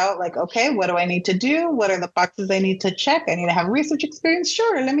figured out like, okay, what do I need to do? What are the boxes I need to check? I need to have research experience.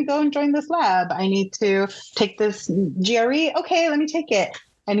 Sure. Let me go and join this lab. I need to take this GRE. Okay, let me take it.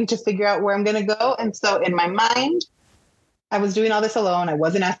 I need to figure out where I'm going to go. And so in my mind, I was doing all this alone. I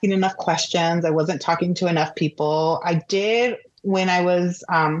wasn't asking enough questions. I wasn't talking to enough people. I did when I was,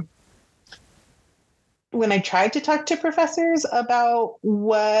 when I tried to talk to professors about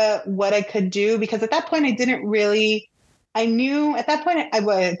what I could do, because at that point I didn't really, I knew at that point,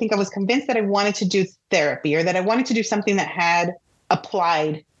 I think I was convinced that I wanted to do therapy, or that I wanted to do something that had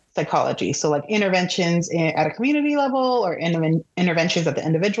applied psychology. So like interventions at a community level, or interventions at the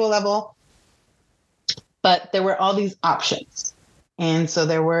individual level. But there were all these options. And so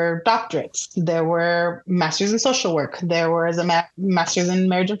there were doctorates, there were masters in social work, there was a master's in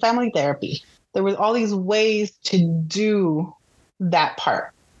marriage and family therapy. There was all these ways to do that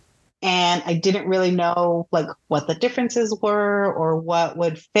part. And I didn't really know like what the differences were or what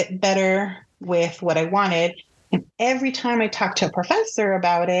would fit better with what I wanted. And every time I talked to a professor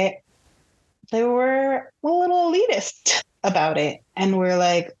about it, they were a little elitist about it. And we're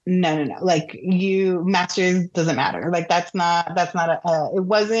like, no. Like, you master's doesn't matter. Like,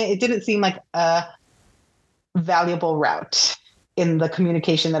 it didn't seem like a valuable route in the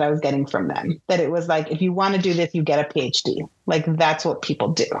communication that I was getting from them. That it was like, if you want to do this, you get a PhD. Like, that's what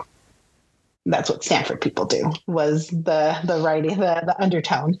people do. That's what Stanford people do, was the writing, the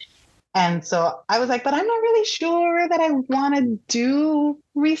undertone. And so I was like, but I'm not really sure that I want to do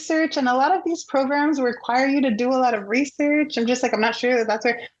research. And a lot of these programs require you to do a lot of research. I'm just like, I'm not sure that that's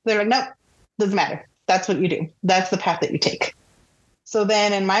where. They're like, nope, doesn't matter. That's what you do. That's the path that you take. So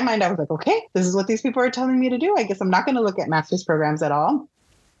then in my mind, I was like, okay, this is what these people are telling me to do. I guess I'm not going to look at master's programs at all.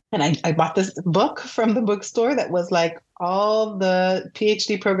 And I bought this book from the bookstore that was like all the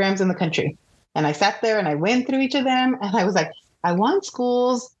PhD programs in the country. And I sat there and I went through each of them. And I was like, I want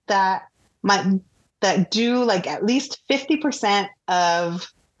schools that do like at least 50% of,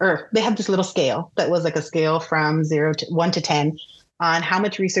 or they have this little scale that was like a scale from 1 to 10 on how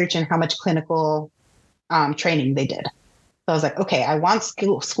much research and how much clinical training they did. So I was like, okay, I want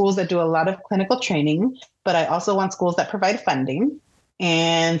schools that do a lot of clinical training, but I also want schools that provide funding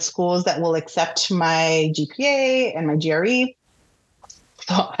and schools that will accept my GPA and my GRE.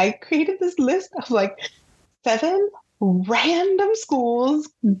 So I created this list of like 7 random schools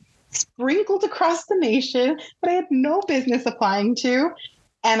sprinkled across the nation that I had no business applying to.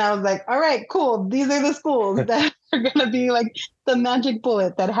 And I was like, all right, cool. These are the schools that are going to be like the magic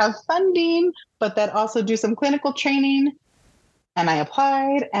bullet, that have funding, but that also do some clinical training. And I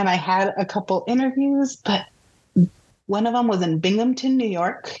applied and I had a couple interviews, but one of them was in Binghamton, New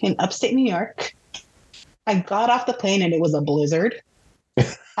York, in upstate New York. I got off the plane and it was a blizzard.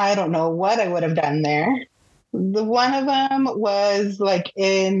 I don't know what I would have done there. The one of them was like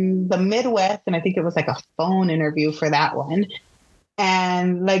in the Midwest, and I think it was like a phone interview for that one.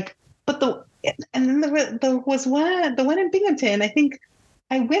 And like, then there was the one in Binghamton. I think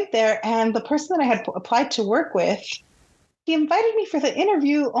I went there, and the person that I had applied to work with, he invited me for the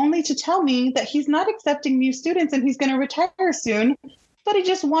interview only to tell me that he's not accepting new students and he's going to retire soon, but he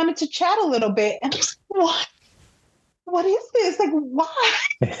just wanted to chat a little bit. And I was like, what? What is this? Like, why?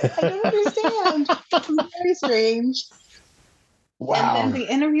 I don't understand. It's very strange. Wow. And then the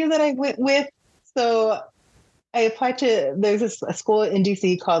interview that I went with, so I applied to, there's a school in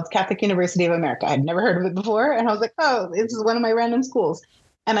DC called Catholic University of America. I'd never heard of it before. And I was like, oh, this is one of my random schools.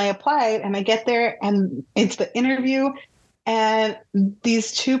 And I applied and I get there and it's the interview. And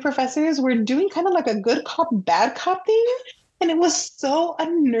these 2 professors were doing kind of like a good cop, bad cop thing. And it was so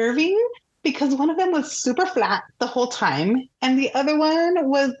unnerving because one of them was super flat the whole time. And the other one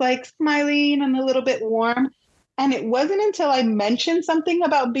was like smiling and a little bit warm. And it wasn't until I mentioned something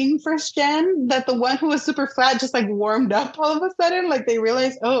about being first gen that the one who was super flat just like warmed up all of a sudden. Like they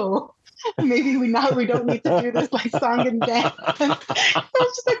realized, oh, maybe we don't need to do this like song and dance. I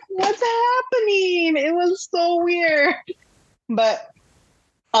was just like, what's happening? It was so weird. But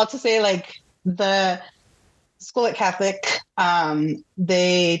all to say, like, the school at Catholic,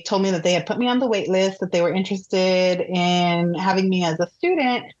 they told me that they had put me on the wait list, that they were interested in having me as a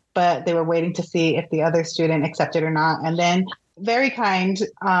student, but they were waiting to see if the other student accepted or not. And then very kind,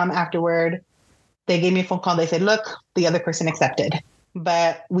 afterward, they gave me a phone call. They said, look, the other person accepted,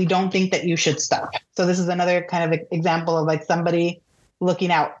 but we don't think that you should stop. So this is another kind of example of like somebody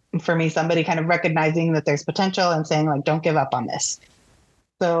looking out for me, somebody kind of recognizing that there's potential and saying like, don't give up on this.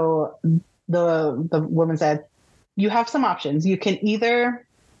 So the woman said, you have some options. You can either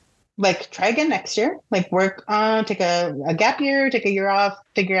like try again next year, like work on, take a gap year, take a year off,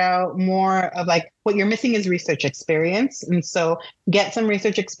 figure out more of like what you're missing is research experience. And so get some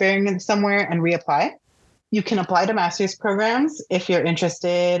research experience somewhere and reapply. You can apply to master's programs if you're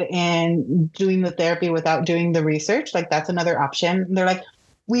interested in doing the therapy without doing the research. Like that's another option. And they're like,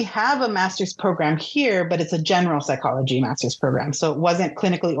 we have a master's program here, but it's a general psychology master's program. So it wasn't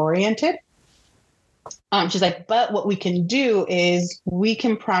clinically oriented. She's like, but what we can do is we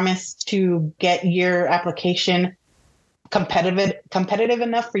can promise to get your application competitive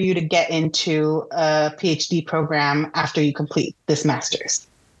enough for you to get into a PhD program after you complete this master's.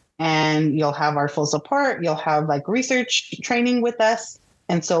 And you'll have our full support. You'll have like research training with us.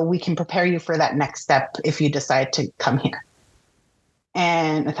 And so we can prepare you for that next step if you decide to come here.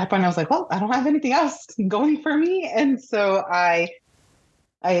 And at that point I was like, well, I don't have anything else going for me. And so I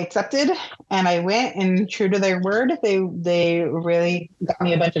accepted and I went, and true to their word, they really got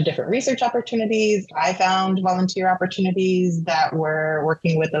me a bunch of different research opportunities. I found volunteer opportunities that were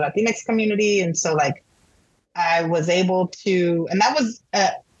working with the Latinx community. And so like I was able to, and that was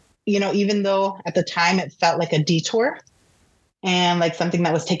even though at the time it felt like a detour and like something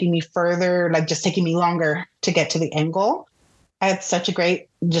that was taking me further, like just taking me longer to get to the end goal, I had such a great,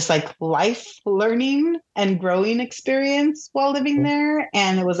 just like life learning and growing experience while living there.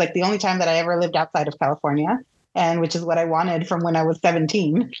 And it was like the only time that I ever lived outside of California, and which is what I wanted from when I was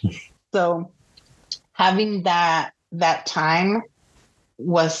 17. So having that time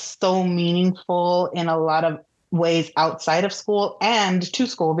was so meaningful in a lot of ways outside of school and to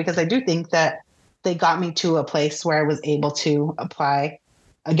school, because I do think that they got me to a place where I was able to apply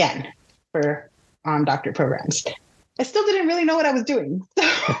again for doctorate programs. I still didn't really know what I was doing. So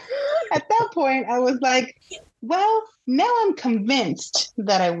at that point, I was like, well, now I'm convinced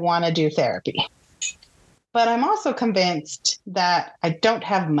that I want to do therapy. But I'm also convinced that I don't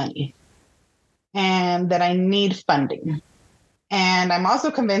have money and that I need funding. And I'm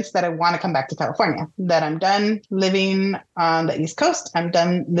also convinced that I want to come back to California, that I'm done living on the East Coast. I'm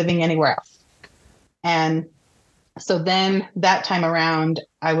done living anywhere else. And so then that time around,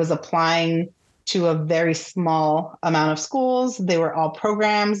 I was applying to a very small amount of schools. They were all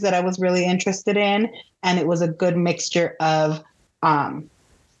programs that I was really interested in. And it was a good mixture of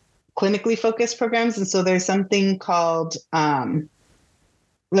clinically focused programs. And so there's something called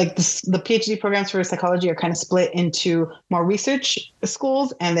like the PhD programs for psychology are kind of split into more research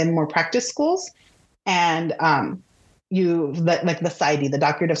schools and then more practice schools. And like the PsyD, the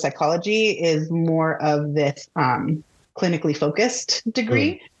Doctorate of Psychology, is more of this clinically focused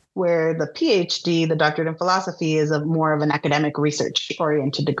degree, where the PhD, the Doctorate in Philosophy, is more of an academic research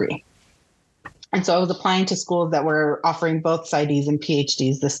oriented degree. And so I was applying to schools that were offering both PsyDs and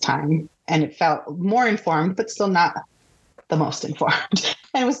PhDs this time. And it felt more informed, but still not the most informed.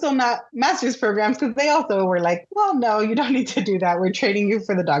 And it was still not master's programs, because they also were like, well, no, you don't need to do that. We're training you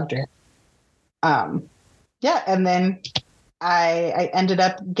for the doctorate. And then I ended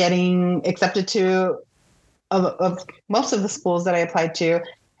up getting accepted to of most of the schools that I applied to.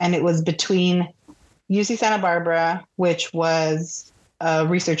 And it was between UC Santa Barbara, which was a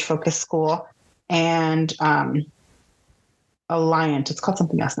research focused school, and Alliant. It's called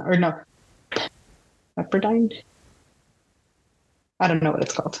something else now. Or no, Pepperdine? I don't know what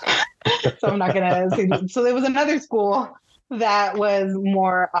it's called. So I'm not going to say. So there was another school that was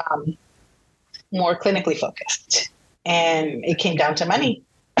more clinically focused. And it came down to money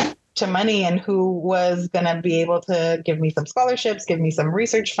and who was going to be able to give me some scholarships, give me some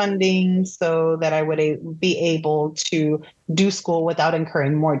research funding so that I would be able to do school without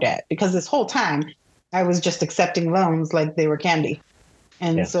incurring more debt. Because this whole time I was just accepting loans like they were candy.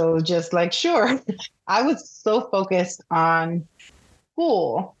 And so just like, sure, I was so focused on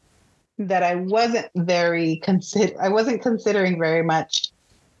school that I wasn't considering very much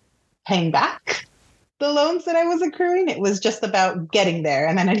paying back the loans that I was accruing. It was just about getting there.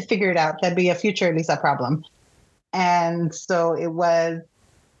 And then I figured out that'd be a future Elisa problem. And so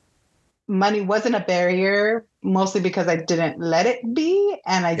money wasn't a barrier, mostly because I didn't let it be.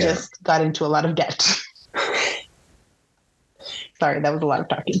 And I just got into a lot of debt. Sorry, that was a lot of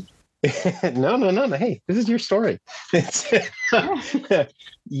talking. No. Hey, this is your story. So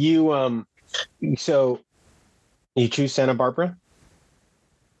you choose Santa Barbara?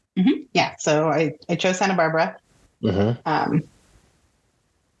 Mm-hmm. Yeah. So I chose Santa Barbara. Mm-hmm.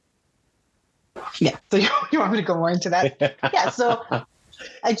 So you want me to go more into that? Yeah. So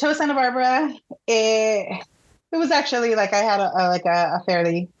I chose Santa Barbara. It was actually like I had a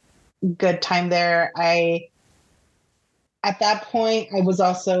fairly good time there. At that point, I was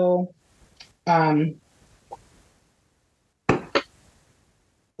also,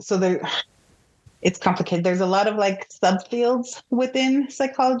 it's complicated. There's a lot of like subfields within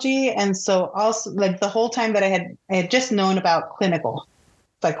psychology. And so also like the whole time that I had just known about clinical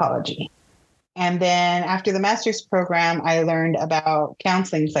psychology. And then after the master's program, I learned about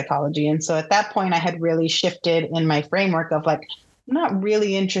counseling psychology. And so at that point I had really shifted in my framework of like, I'm not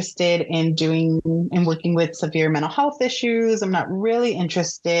really interested in working with severe mental health issues. I'm not really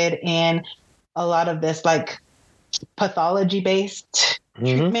interested in a lot of this like pathology-based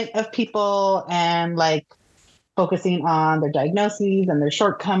treatment of people and like focusing on their diagnoses and their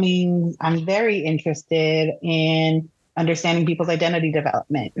shortcomings. I'm very interested in understanding people's identity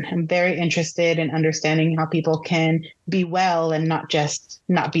development. I'm very interested in understanding how people can be well and not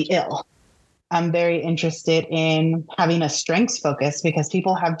be ill. I'm very interested in having a strengths focus because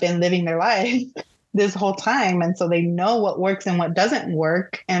people have been living their lives this whole time. And so they know what works and what doesn't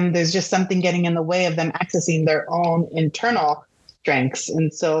work. And there's just something getting in the way of them accessing their own internal strengths.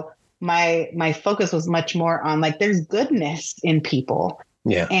 And so my focus was much more on like, there's goodness in people.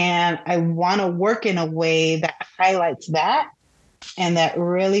 Yeah. And I want to work in a way that highlights that and that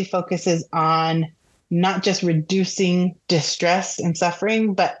really focuses on not just reducing distress and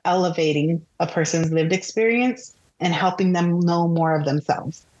suffering, but elevating a person's lived experience and helping them know more of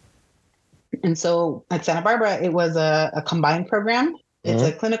themselves. And so at Santa Barbara, it was a combined program. It's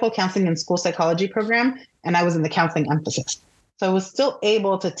a clinical counseling and school psychology program. And I was in the counseling emphasis. So I was still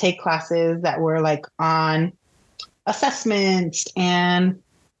able to take classes that were like on assessments and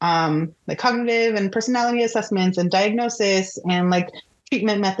like cognitive and personality assessments and diagnosis and like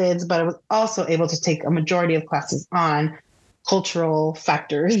treatment methods, but I was also able to take a majority of classes on cultural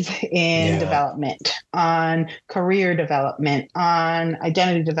factors in development, on career development, on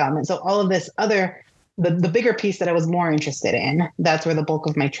identity development. So all of this other, the bigger piece that I was more interested in, that's where the bulk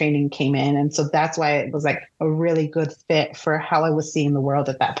of my training came in. And so that's why it was like a really good fit for how I was seeing the world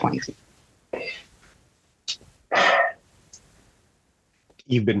at that point.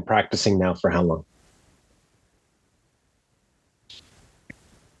 You've been practicing now for how long?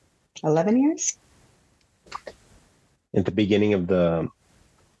 11 years. At the beginning of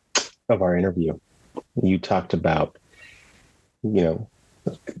our interview, you talked about,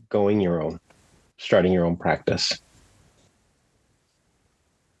 starting your own practice.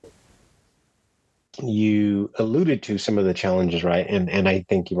 You alluded to some of the challenges, right? And I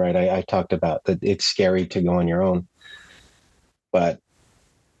think you're right. I talked about that it's scary to go on your own, but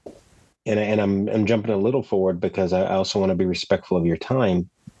I'm jumping a little forward because I also want to be respectful of your time,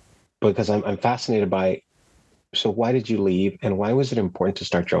 because I'm fascinated by, so why did you leave and why was it important to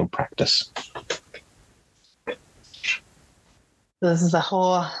start your own practice? This is a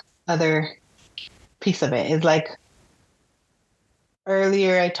whole other piece of it. It's like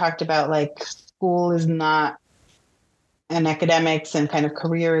earlier I talked about like school is not, and academics and kind of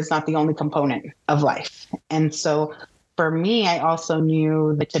career is not the only component of life. And so for me, I also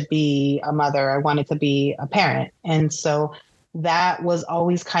knew that to be a mother, I wanted to be a parent. And so that was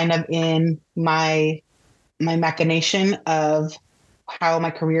always kind of in my machination of how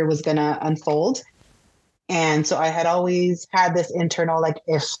my career was going to unfold. And so I had always had this internal, like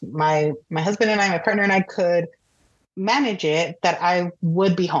if my husband and I, my partner and I could manage it, that I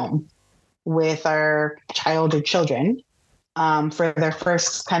would be home with our child or children for their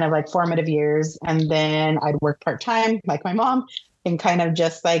first kind of like formative years. And then I'd work part-time like my mom and kind of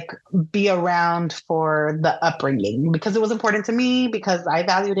just like be around for the upbringing because it was important to me, because I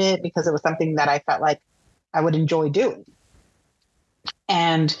valued it, because it was something that I felt like I would enjoy doing.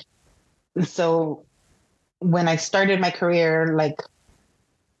 And so when I started my career, like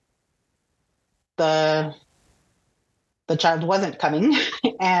the child wasn't coming.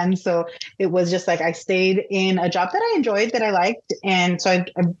 And so it was just like, I stayed in a job that I enjoyed, that I liked. And so I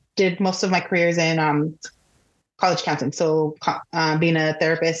did most of my careers in college counseling. So being a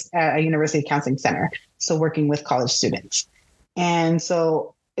therapist at a university counseling center. So working with college students. And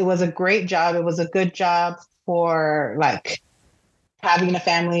so it was a great job. It was a good job for like having a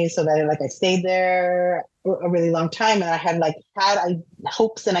family, so that like I stayed there a really long time. And I had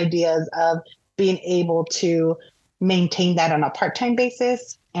hopes and ideas of being able to maintain that on a part-time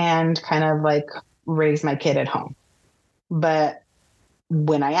basis and kind of like raise my kid at home. But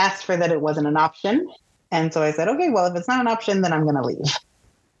when I asked for that, it wasn't an option. And so I said, okay, well, if it's not an option, then I'm going to leave.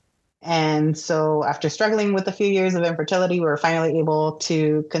 And so after struggling with a few years of infertility, we were finally able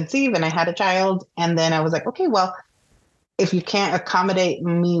to conceive and I had a child. And then I was like, okay, well, if you can't accommodate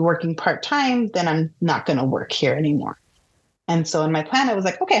me working part-time, then I'm not going to work here anymore. And so in my plan, I was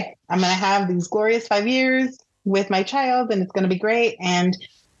like, okay, I'm going to have these glorious 5 years with my child and it's going to be great. And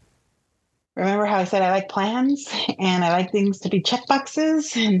remember how I said I like plans and I like things to be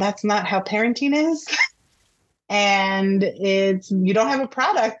checkboxes, and that's not how parenting is. And you don't have a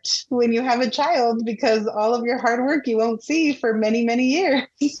product when you have a child, because all of your hard work you won't see for many, many years,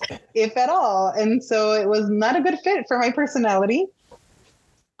 if at all. And so it was not a good fit for my personality.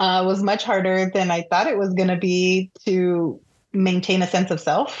 It was much harder than I thought it was going to be to maintain a sense of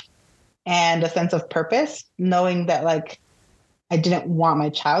self and a sense of purpose, knowing that like I didn't want my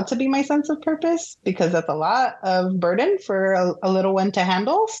child to be my sense of purpose, because that's a lot of burden for a little one to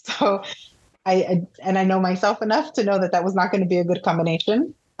handle. So I know myself enough to know that that was not going to be a good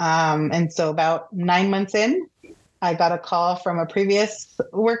combination. And so about 9 months in, I got a call from a previous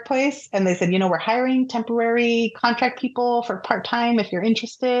workplace and they said, we're hiring temporary contract people for part-time if you're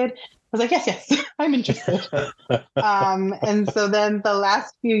interested. I was like, yes, I'm interested. And so then the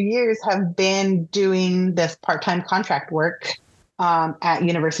last few years have been doing this part-time contract work at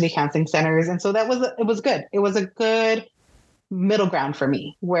university counseling centers. And so it was good. It was a good middle ground for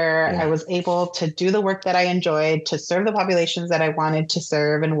me where I was able to do the work that I enjoyed, to serve the populations that I wanted to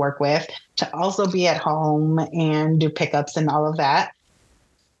serve and work with, to also be at home and do pickups and all of that.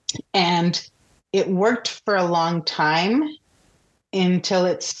 And it worked for a long time until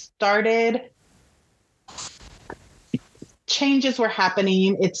it started. Changes were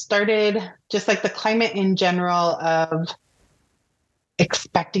happening. It started just like the climate in general of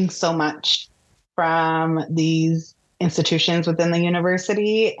expecting so much from these institutions within the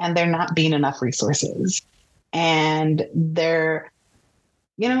university, and there not being enough resources. And there,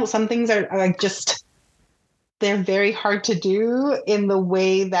 some things are like just, they're very hard to do in the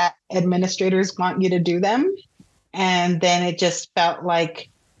way that administrators want you to do them. And then it just felt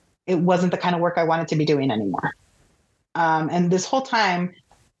like it wasn't the kind of work I wanted to be doing anymore. And this whole time,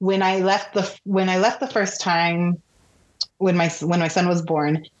 when I left the first time, when my son was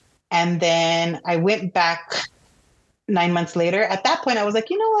born, and then I went back 9 months later, at that point, I was like,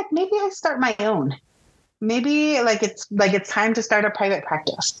 maybe I start my own. Maybe it's time to start a private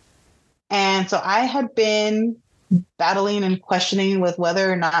practice. And so I had been battling and questioning with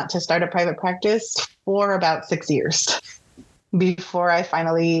whether or not to start a private practice for about 6 years before I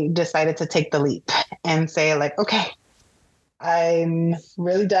finally decided to take the leap and say like, okay, I'm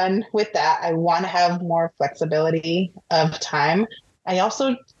really done with that. I want to have more flexibility of time. I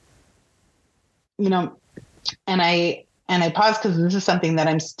also, and I pause because this is something that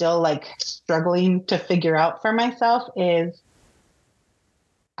I'm still like struggling to figure out for myself is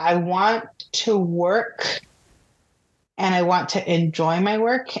I want to work and I want to enjoy my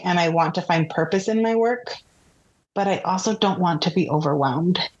work and I want to find purpose in my work, but I also don't want to be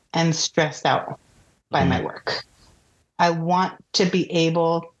overwhelmed and stressed out by my work. I want to be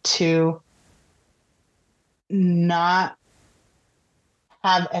able to not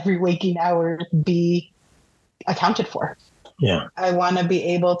have every waking hour be accounted for. Yeah. I want to be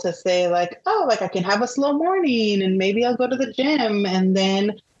able to say like, oh, like I can have a slow morning and maybe I'll go to the gym and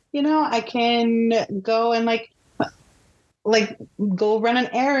then, I can go and like go run an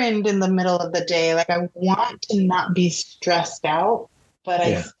errand in the middle of the day. Like I want to not be stressed out, but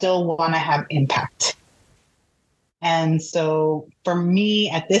I still want to have impact. And so for me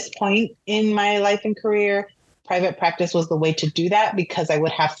at this point in my life and career, private practice was the way to do that because I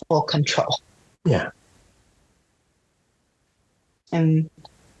would have full control. Yeah. And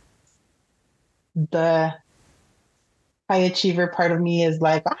the high achiever part of me is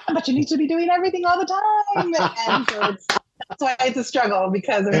like, but you need to be doing everything all the time. And so that's why it's a struggle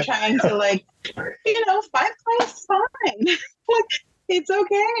because I'm trying to 5 clients fine. It's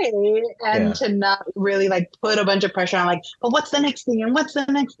okay. And to not really put a bunch of pressure on but what's the next thing? And what's the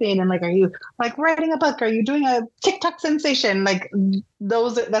next thing? And are you writing a book? Are you doing a TikTok sensation?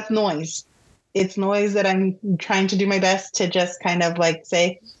 That's noise. It's noise that I'm trying to do my best to just kind of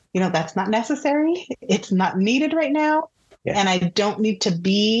say, that's not necessary. It's not needed right now. Yeah. And I don't need to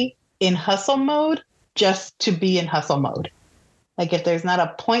be in hustle mode just to be in hustle mode. If there's not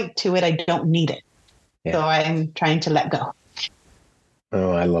a point to it, I don't need it. Yeah. So I'm trying to let go.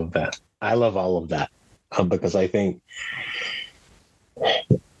 Oh, I love that. I love all of that because I think,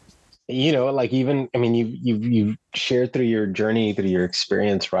 you've shared through your journey, through your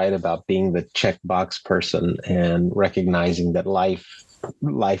experience, right, about being the checkbox person and recognizing that life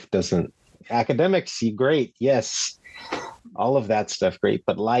doesn't, academics, great. Yes. All of that stuff. Great.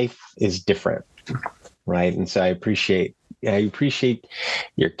 But life is different. Right. And so I appreciate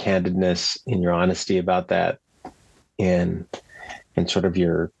your candidness and your honesty about that. And sort of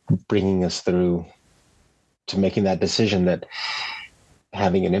your bringing us through to making that decision that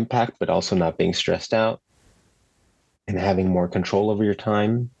having an impact, but also not being stressed out and having more control over your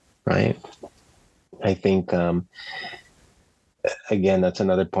time. Right. I think, again, that's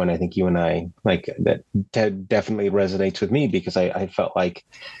another point I think you and I that definitely resonates with me because I felt like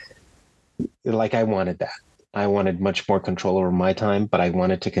I wanted that. I wanted much more control over my time, but I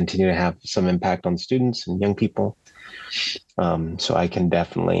wanted to continue to have some impact on students and young people. So I can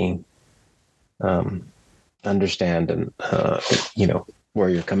definitely understand and, where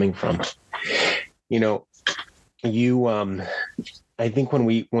you're coming from. I think when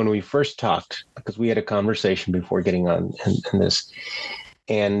we first talked, because we had a conversation before getting on in this,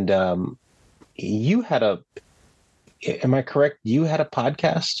 and you had am I correct? You had a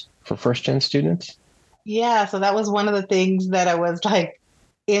podcast for first gen students? Yeah. So that was one of the things that I was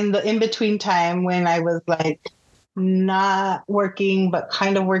in the in-between time when I was not working, but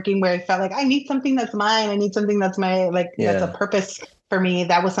kind of working, where I felt like I need something that's mine. I need something that's my, that's a purpose for me.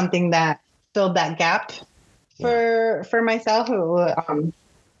 That was something that filled that gap for myself.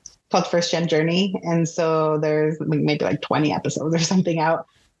 called First Gen Journey. And so there's maybe like 20 episodes or something out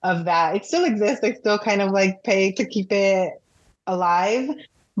of that. It still exists. I still kind of like pay to keep it alive,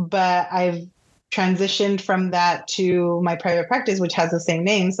 but I've transitioned from that to my private practice, which has the same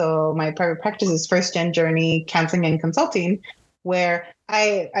name. So my private practice is First Gen Journey Counseling and Consulting, where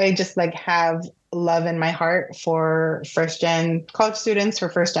I just like have love in my heart for first gen college students, for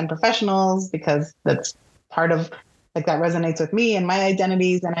first gen professionals, because that's part of like that resonates with me and my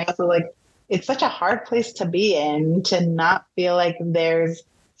identities. And I also like, it's such a hard place to be in, to not feel like there's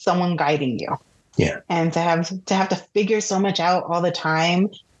someone guiding you. Yeah. And to have to figure so much out all the time,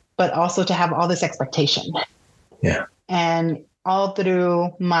 but also to have all this expectation. Yeah. And all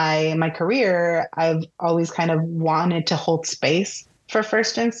through my career, I've always kind of wanted to hold space for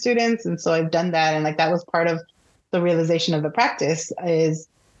first gen students. And so I've done that. And like, that was part of the realization of the practice is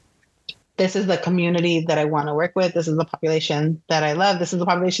this is the community that I want to work with. This is the population that I love. This is the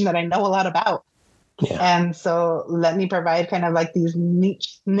population that I know a lot about. Yeah. And so let me provide kind of like these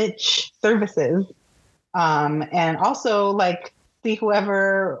niche services. And also like see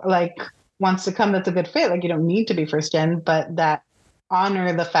whoever like wants to come that's a good fit. Like you don't need to be first gen, but that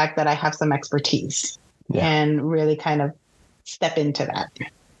honor the fact that I have some expertise and really kind of step into that.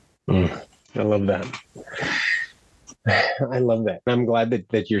 I love that. I love that. I'm glad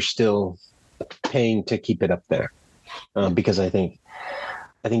that you're still paying to keep it up there, because I think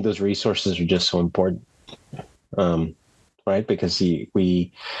those resources are just so important, right? Because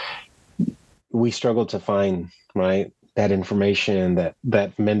we struggle to find, right, that information,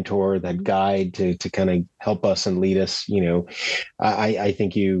 that mentor, that guide to kind of help us and lead us. I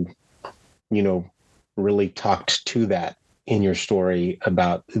think you really talked to that in your story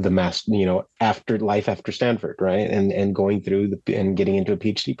about the after life after Stanford, right? And going through and getting into a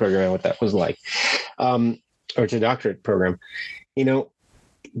PhD program, what that was like, or to doctorate program, because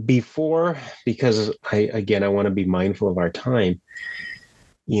I want to be mindful of our time,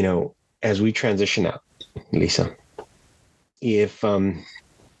 as we transition out, Elisa, if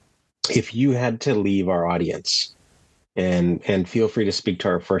you had to leave our audience, and feel free to speak to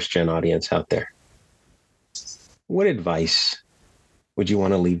our first gen audience out there, what advice would you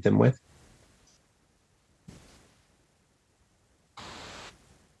want to leave them with?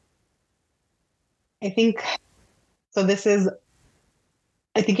 I think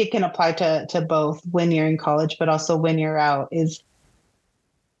it can apply to both when you're in college, but also when you're out, is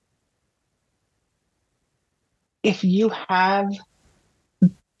if you have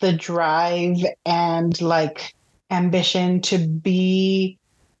the drive and like ambition to be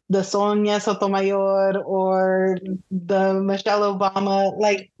the Sonia Sotomayor or the Michelle Obama,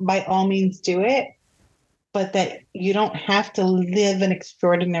 like by all means do it, but that you don't have to live an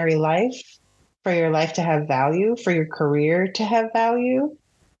extraordinary life for your life to have value, for your career to have value,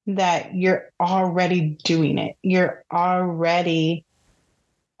 that you're already doing it. You're already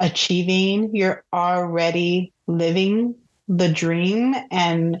achieving, you're already living the dream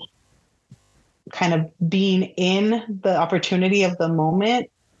and kind of being in the opportunity of the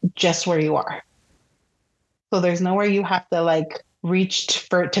moment just where you are. So there's nowhere you have to like reach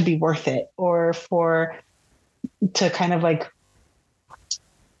for it to be worth it, or to kind of like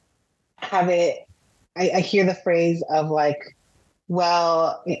have it. I hear the phrase of like,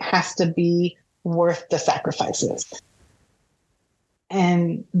 well, it has to be worth the sacrifices.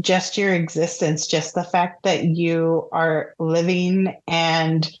 And just your existence, just the fact that you are living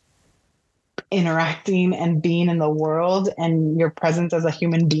and interacting and being in the world and your presence as a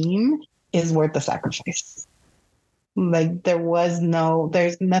human being is worth the sacrifice. Like there's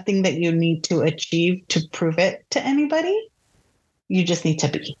nothing that you need to achieve to prove it to anybody. You just need to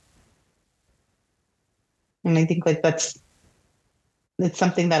be. And I think like it's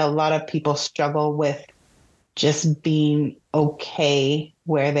something that a lot of people struggle with, just being okay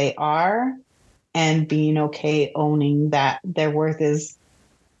where they are and being okay owning that their worth is,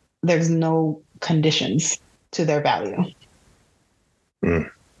 there's no conditions to their value. I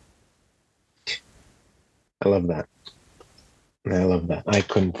love that. I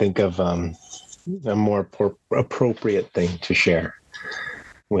couldn't think of a more appropriate thing to share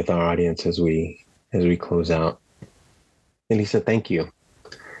with our audience as we close out. Elisa, thank you.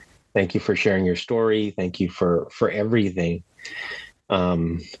 Thank you for sharing your story. Thank you for everything.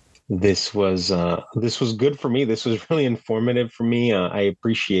 This was good for me. This was really informative for me. I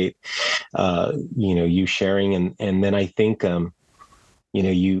appreciate you sharing, and then I think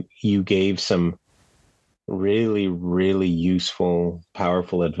you gave some really, really useful,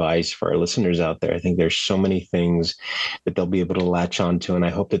 powerful advice for our listeners out there. I think there's so many things that they'll be able to latch onto, and I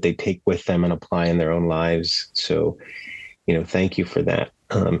hope that they take with them and apply in their own lives. So, thank you for that.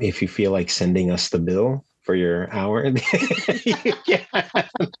 If you feel like sending us the bill for your hour, you can.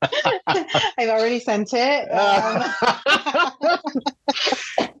 I've already sent it.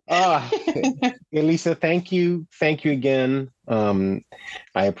 Elisa, thank you again. I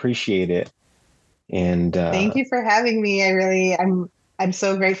appreciate it, and thank you for having me. I'm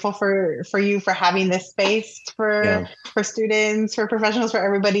so grateful for you for having this space for students, for professionals, for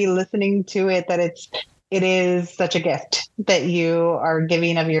everybody listening to it. That it is such a gift that you are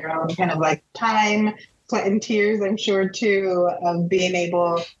giving of your own kind of like time, sweat and tears, I'm sure too, of being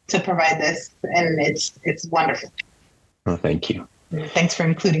able to provide this, and it's wonderful. Oh, thank you. Thanks for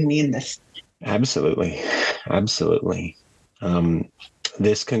including me in this. Absolutely.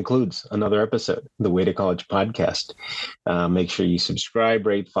 This concludes another episode of the Way to College podcast. Make sure you subscribe,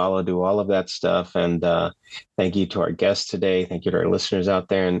 rate, follow, do all of that stuff. And thank you to our guests today. Thank you to our listeners out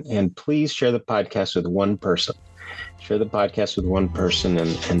there. And please share the podcast with one person. Share the podcast with one person,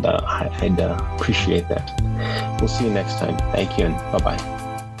 and I'd appreciate that. We'll see you next time. Thank you, and bye-bye.